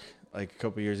of work like a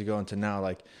couple years ago until now,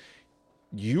 like,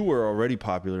 you were already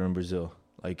popular in Brazil.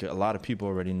 Like, a lot of people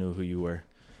already knew who you were,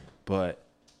 but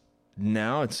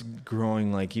now it's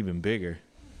growing like even bigger.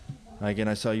 Like, and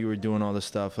I saw you were doing all the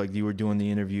stuff, like you were doing the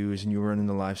interviews and you were running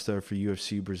the live stuff for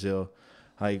UFC Brazil.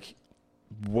 Like,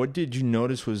 what did you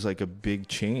notice was like a big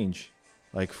change,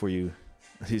 like, for you?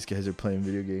 These guys are playing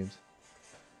video games.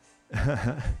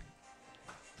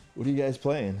 What are you guys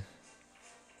playing?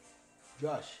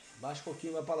 Josh, baixa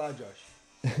pouquinho, vai pra lá,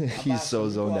 Josh. He's so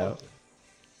zoned out.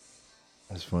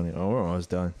 That's funny. Oh, we're almost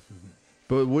done.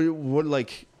 But what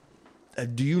like,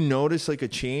 do you notice like a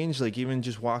change? Like, even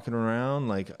just walking around,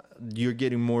 like you're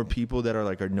getting more people that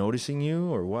are noticing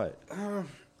you, or what?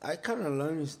 I kind of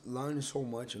learned so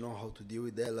much, how to deal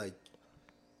with that. Like,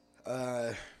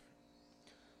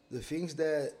 the things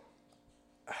that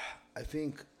I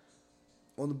think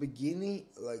on the beginning,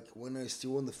 like when I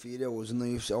still on the field, I was in the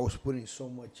UFC, I was putting so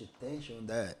much attention on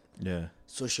that Yeah.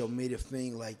 social media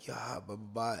thing. Like,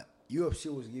 but UFC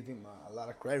was giving a lot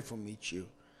of credit for me too.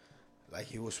 Like,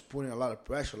 he was putting a lot of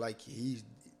pressure. Like,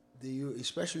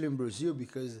 especially in Brazil,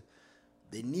 because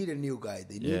they need a new guy.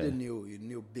 They need Yeah. a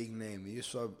new big name. You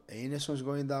saw Anderson's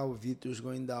going down, Vitor's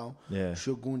going down. Yeah.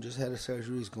 Shogun just had a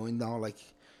surgery, he's going down. Like,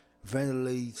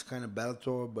 Vanderlei, kind of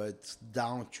Bellator, but it's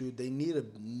down too. They need a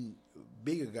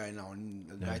bigger guy now,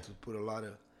 a guy to put a lot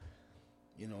of,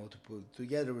 to put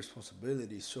together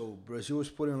responsibility. So Brazil was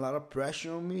putting a lot of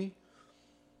pressure on me.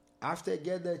 After I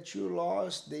get that 2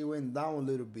 loss, they went down a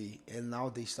little bit, and now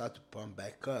they start to pump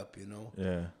back up.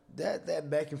 Yeah. That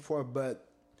back and forth. But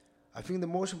I think the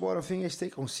most important thing is stay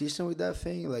consistent with that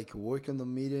thing, like work on the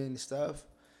media and stuff.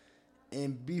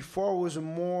 And before was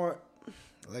more,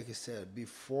 like I said,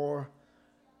 before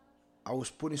I was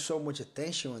putting so much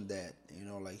attention on that,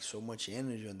 like so much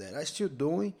energy on that. I still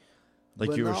doing. Like,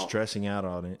 but you were now- stressing out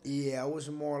on it. Yeah, I was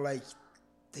more like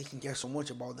taking care so much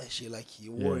about that shit. Like,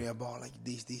 you worry about like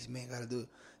this man gotta do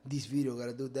this video,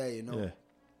 gotta do that, Yeah.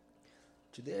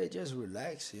 Today I just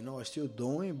relax, I still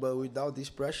doing, but without this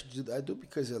pressure. I do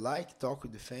because I like talk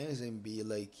with the fans and be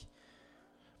like,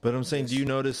 But I'm saying, do you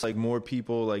notice like more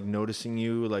people like noticing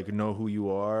you, like know who you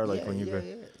are, like when you're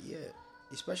yeah.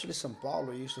 Especially São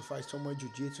Paulo. I used to fight so much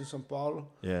jiu-jitsu in São Paulo.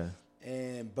 Yeah.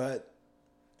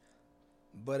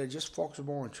 But I just focus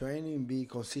more on training, be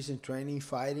consistent training,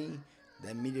 fighting.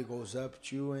 That media goes up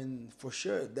too, and for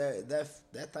sure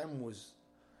that time was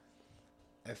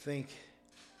I think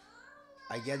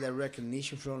I get that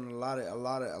recognition from a lot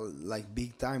of like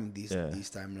big time this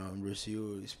time now in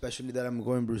Brazil, especially that I'm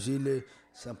going Brazil.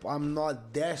 I'm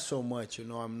not there so much, you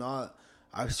know.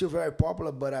 I'm still very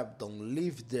popular, but I don't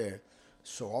live there.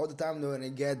 So all the time when I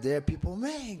get there, people,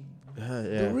 man,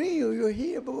 the Rio, you're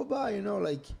here, blah blah blah, you know,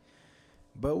 like.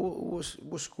 But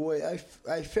was cool.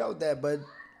 I felt that,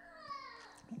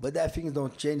 but that things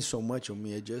don't change so much on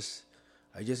me. I just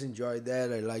enjoy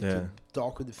that. I like to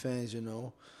talk with the fans, you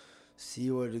know, see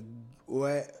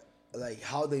like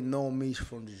how they know me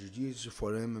from the jiu-jitsu,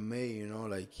 for MMA, you know,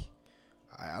 like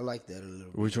I like that a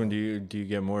little. Which one do you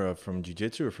get more of, from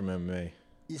jiu-jitsu or from MMA?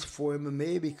 It's for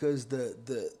MMA because the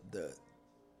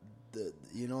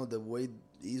you know, the way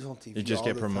he's on TV. You just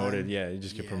get promoted, you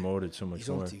just get promoted so much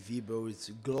more. He's on TV, bro. It's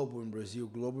global in Brazil.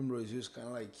 Global in Brazil is kind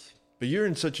of like. But you're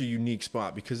in such a unique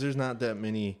spot because there's not that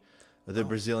many of the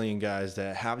Brazilian guys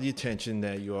that have the attention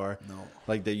that you are,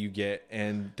 like that you get,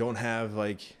 and don't have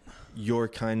like your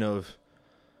kind of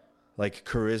like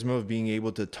charisma of being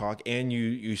able to talk, and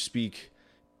you speak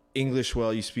English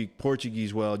well, you speak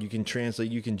Portuguese well, you can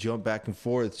translate, you can jump back and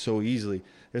forth so easily.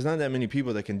 There's not that many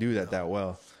people that can do that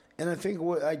well. And I think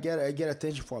what I get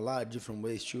attention for a lot of different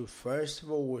ways too. First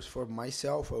of all, was for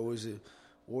myself. I was a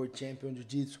world champion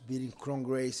jiu-jitsu, beating Kron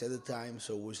Grace at the time,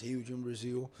 so it was huge in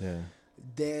Brazil. Yeah.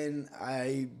 Then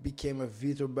I became a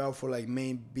Vitor Belfort, like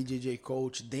main BJJ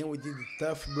coach. Then we did the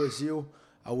Tough Brazil.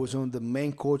 I was on the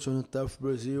main coach on the Tough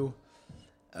Brazil.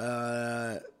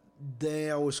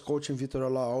 Then I was coaching Vitor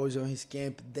Allah, always on his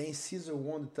camp. Then Caesar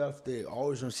won the Tough Day,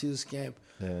 always on Caesar's camp.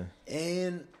 Yeah.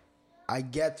 And I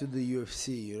get to the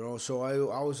UFC, you know, so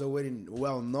I was already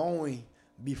well known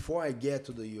before I get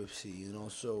to the UFC, you know,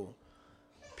 so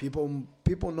people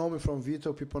know me from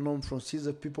Vitor, people know me from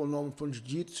Caesar, people know me from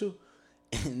Jiu-Jitsu,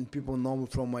 and people know me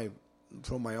from my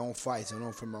own fights, you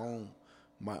know, from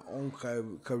my own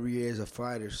career as a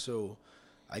fighter. So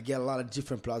I get a lot of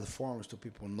different platforms to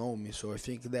people know me. So I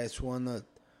think that's one of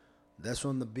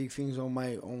the big things on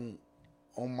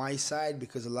my side,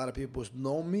 because a lot of people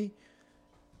know me.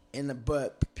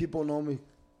 But people know me.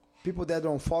 People that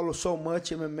don't follow so much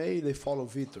MMA, they follow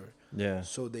Vitor. Yeah.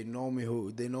 So they know me.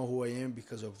 They know who I am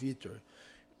because of Vitor.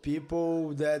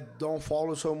 People that don't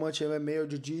follow so much MMA or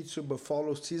Jiu-Jitsu but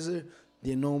follow Caesar,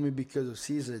 they know me because of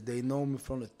Caesar. They know me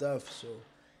from the Tough. So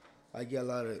I get a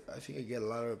lot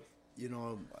of, you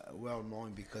know, well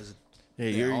known because.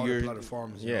 You're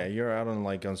platforms. You're out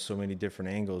on so many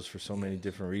different angles for so many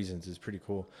different reasons. It's pretty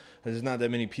cool. There's not that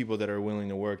many people that are willing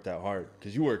to work that hard,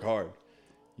 because you work hard.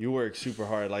 You work super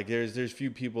hard. Like there's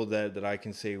few people that I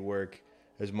can say work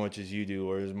as much as you do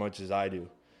or as much as I do,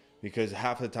 because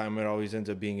half the time it always ends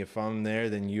up being, if I'm there,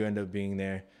 then you end up being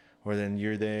there, or then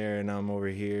you're there and I'm over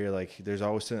here. Like there's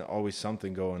always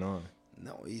something going on.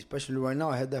 No, especially right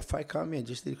now. I had that fight coming. I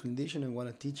just did conditioning. I want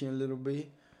to teach a little bit.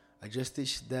 I just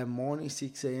teach that morning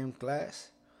 6 a.m. class.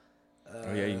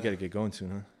 You got to get going soon,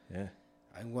 huh? Yeah.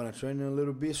 I'm going to train in a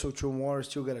little bit. So tomorrow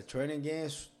still got to train again.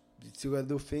 Still got to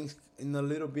do things. In a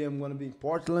little bit I'm going to be in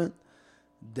Portland.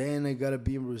 Then I got to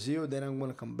be in Brazil. Then I'm going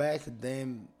to come back.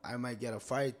 Then I might get a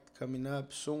fight coming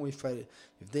up soon. If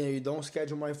they don't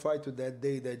schedule my fight to that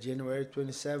day, that January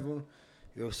 27th,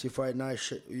 you'll see Fight Night,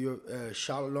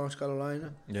 Charlotte, North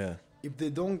Carolina. Yeah. If they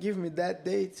don't give me that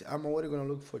date, I'm already going to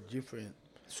look for different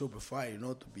super fight, you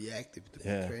know, to be active, to be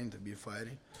trained, to be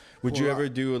fighting. Would you ever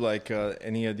do like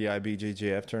any of the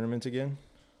IBJJF tournaments again?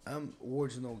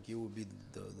 Worlds no gi would be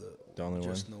the only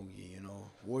just one? no gi, you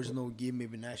know. Worlds no gi,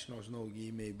 maybe nationals no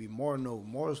gi, maybe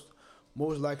most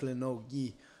likely no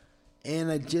gi.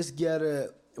 And I just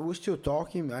we're still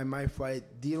talking. I might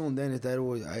fight Dylan Dennis. That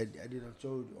was I didn't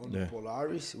told you on the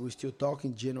Polaris. We're still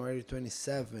talking January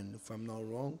 27, if I'm not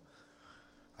wrong.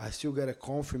 I still got to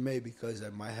confirm because I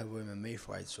might have an MMA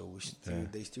fight, so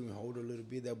they still hold a little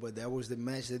bit there. But that was the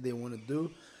match that they want to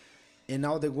do, and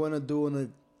now they're going to do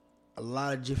in a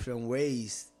lot of different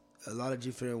ways,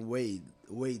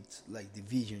 weights like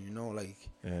division. You know, like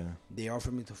they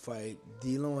offered me to fight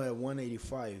Dylan at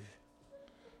 185.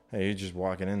 Hey, you're just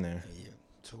walking in there. Yeah,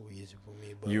 so easy for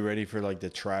me. But you ready for like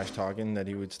the trash talking that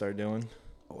he would start doing?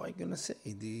 What am I gonna say?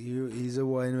 He's a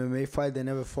MMA fight they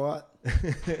never fought.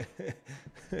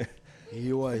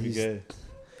 He's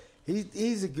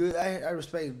a good. I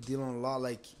respect Dylan a lot.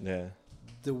 Like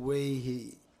the way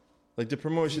he, like the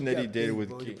promotion that he did with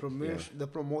the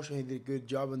promotion, he did a good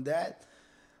job on that.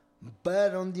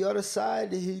 But on the other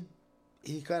side, he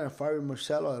kind of fired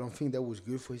Marcelo. I don't think that was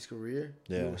good for his career.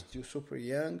 He was still super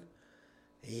young.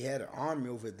 He had an army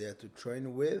over there to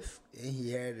train with, and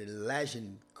he had a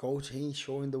legend coach. He ain't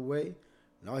showing the way.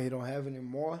 Now he don't have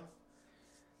anymore.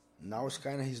 Now it's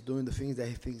kind of he's doing the things that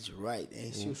he thinks is right, and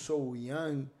he's still so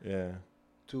young Yeah.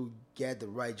 to get the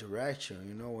right direction,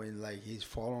 you know, and like he's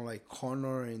following like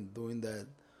Conor and doing that.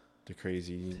 The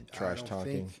crazy trash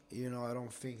talking. I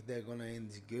don't think they're gonna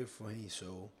end good for him.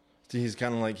 So He's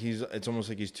kind of like it's almost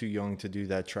like he's too young to do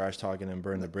that trash talking and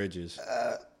burn the bridges.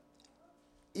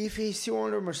 if he's still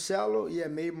under Marcelo, yeah,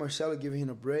 maybe Marcelo give him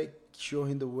a break, show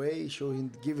him the way,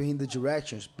 give him the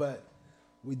directions. But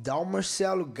without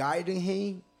Marcelo guiding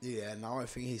him, yeah, now I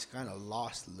think he's kind of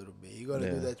lost a little bit. He got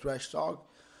to do that trash talk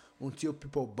until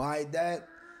people buy that.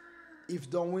 If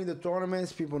don't win the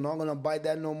tournaments, people not gonna buy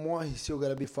that no more. He still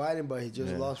gotta be fighting, but he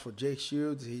just lost for Jake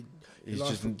Shields. He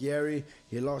lost for Gary.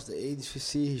 He lost the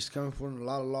ADCC. He's coming from a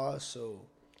lot of loss, so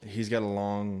he's got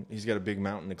a big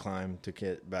mountain to climb to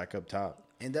get back up top.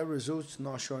 And that result's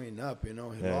not showing up. He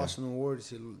lost in the awards.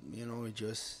 He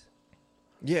just.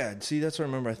 Yeah, see, that's what I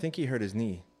remember. I think he hurt his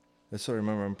knee. That's what I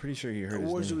remember. I'm pretty sure he hurt his knee.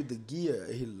 Awards with the gear,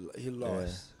 he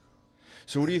lost. Yeah.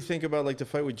 So what do you think about like the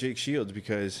fight with Jake Shields?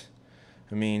 Because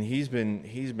I mean, he's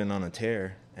been on a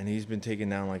tear, and he's been taking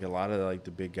down like a lot of like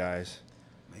the big guys.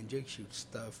 Man, Jake Shields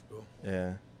tough, bro.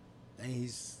 Yeah. And he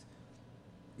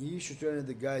used to train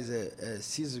the guys at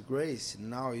Cesar Grace. And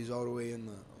now he's all the way in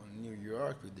New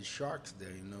York with the Sharks there.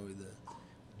 With the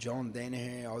John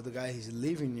Danaher, all the guys. He's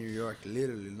living in New York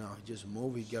literally now. He just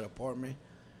moved. He got an apartment.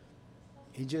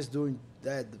 He just doing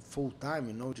that full time.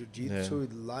 Jiu-jitsu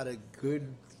with a lot of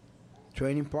good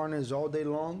training partners all day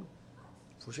long.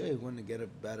 For sure, he's going to get a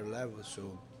better level.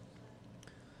 So,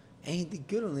 and he did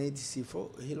good on the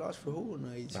ADC. He lost for who on the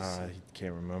ADC? I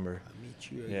can't remember. Me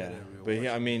too. But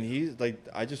he's like,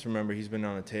 I just remember he's been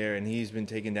on a tear, and he's been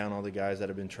taking down all the guys that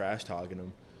have been trash talking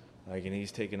him, like, and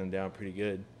he's taking them down pretty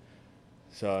good.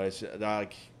 So it's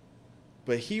like,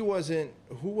 but he wasn't.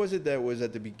 Who was it that was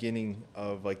at the beginning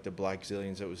of like the Black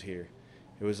Zillions that was here?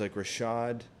 It was like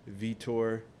Rashad,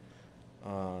 Vitor.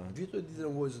 Vitor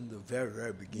didn't was in the very,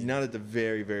 very beginning. Not at the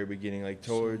very, very beginning, like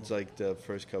towards like the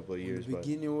first couple of years. The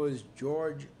beginning was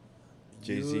George,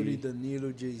 Jay-Z, Yuri,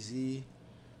 Danilo, Jay-Z.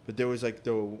 But there was like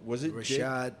was it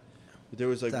Rashad? Jake? But there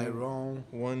was like Tyrone.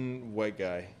 one white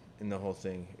guy in the whole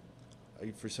thing.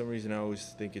 For some reason, I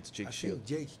always think it's Jake Shields.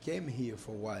 Jake came here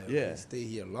for a while. Yeah, he stayed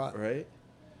here a lot. Right?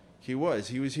 He was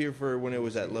here for when it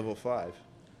was at level 5.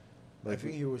 I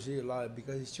think he was here a lot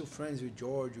because he's still friends with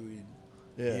George, with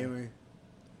Henry.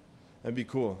 That'd be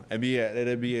cool. It'd be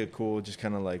a cool, just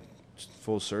kind of like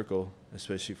full circle,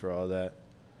 especially for all that.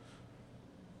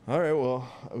 All right, well,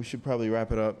 we should probably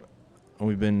wrap it up.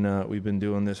 We've been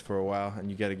doing this for a while,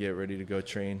 and you got to get ready to go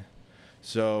train.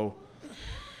 So,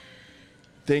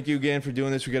 thank you again for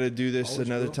doing this. We got to do this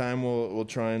another time. We'll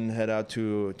try and head out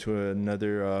to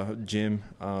another gym.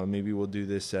 Maybe we'll do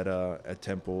this at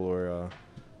Temple or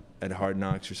at Hard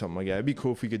Knocks or something like that. It'd be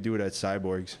cool if we could do it at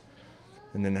Cyborgs.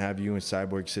 And then have you and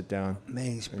Cyborg sit down.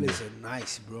 Man, this place is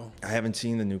nice, bro. I haven't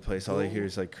seen the new place. All I hear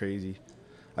is like crazy.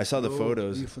 I saw the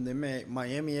photos. You're from the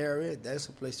Miami area, that's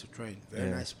a place to train. Very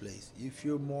nice place. If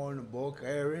you're more in the Boca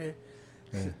area,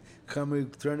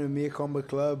 come train with me at Combat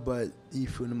Club. But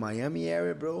if you're in the Miami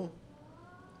area, bro,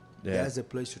 that's the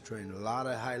place to train. A lot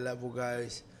of high-level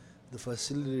guys. The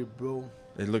facility, bro.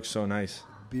 It looks so nice.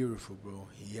 Beautiful, bro.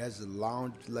 He has a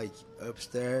lounge like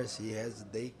upstairs. He has a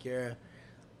daycare.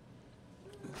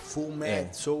 Full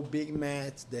mat, so big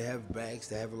mats. They have bags.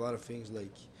 They have a lot of things.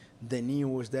 Like Danilo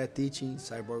was there teaching.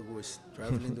 Cyborg was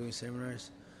traveling, doing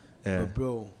seminars. Yeah. But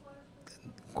bro,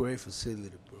 great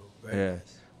facility, bro. Very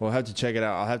nice. Well, I'll have to check it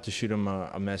out. I'll have to shoot him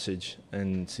a message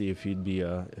and see if he'd be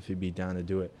down to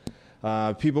do it.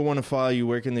 People want to follow you.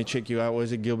 Where can they check you out? What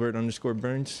is it?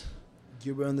 Gilbert_Burns.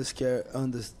 Gilbert_Burns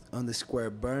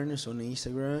on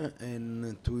Instagram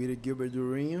and Twitter. Gilbert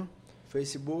Durinho.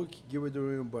 Facebook. Gilbert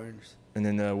Durinho Burns. And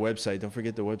then the website. Don't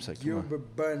forget the website.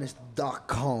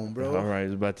 GilbertBurns.com, bro. All right. I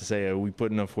was about to say, we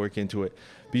put enough work into it.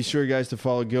 Be sure, guys, to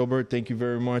follow Gilbert. Thank you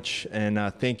very much. And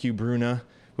thank you, Bruna.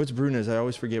 What's Bruna's? I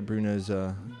always forget Bruna's.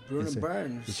 Bruna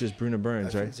Burns. It's just Bruna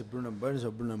Burns, right? It's Bruna Burns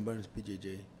or Bruna Burns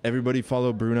PJJ. Everybody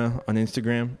follow Bruna on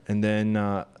Instagram. And then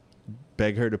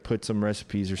beg her to put some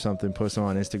recipes or something. Post them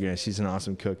on Instagram. She's an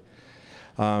awesome cook.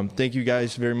 Thank you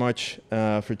guys very much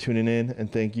for tuning in.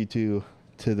 And thank you to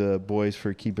the boys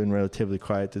for keeping relatively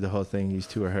quiet through the whole thing. These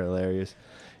two are hilarious.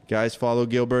 Guys, follow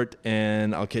Gilbert,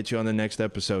 and I'll catch you on the next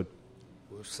episode.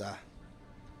 What's up?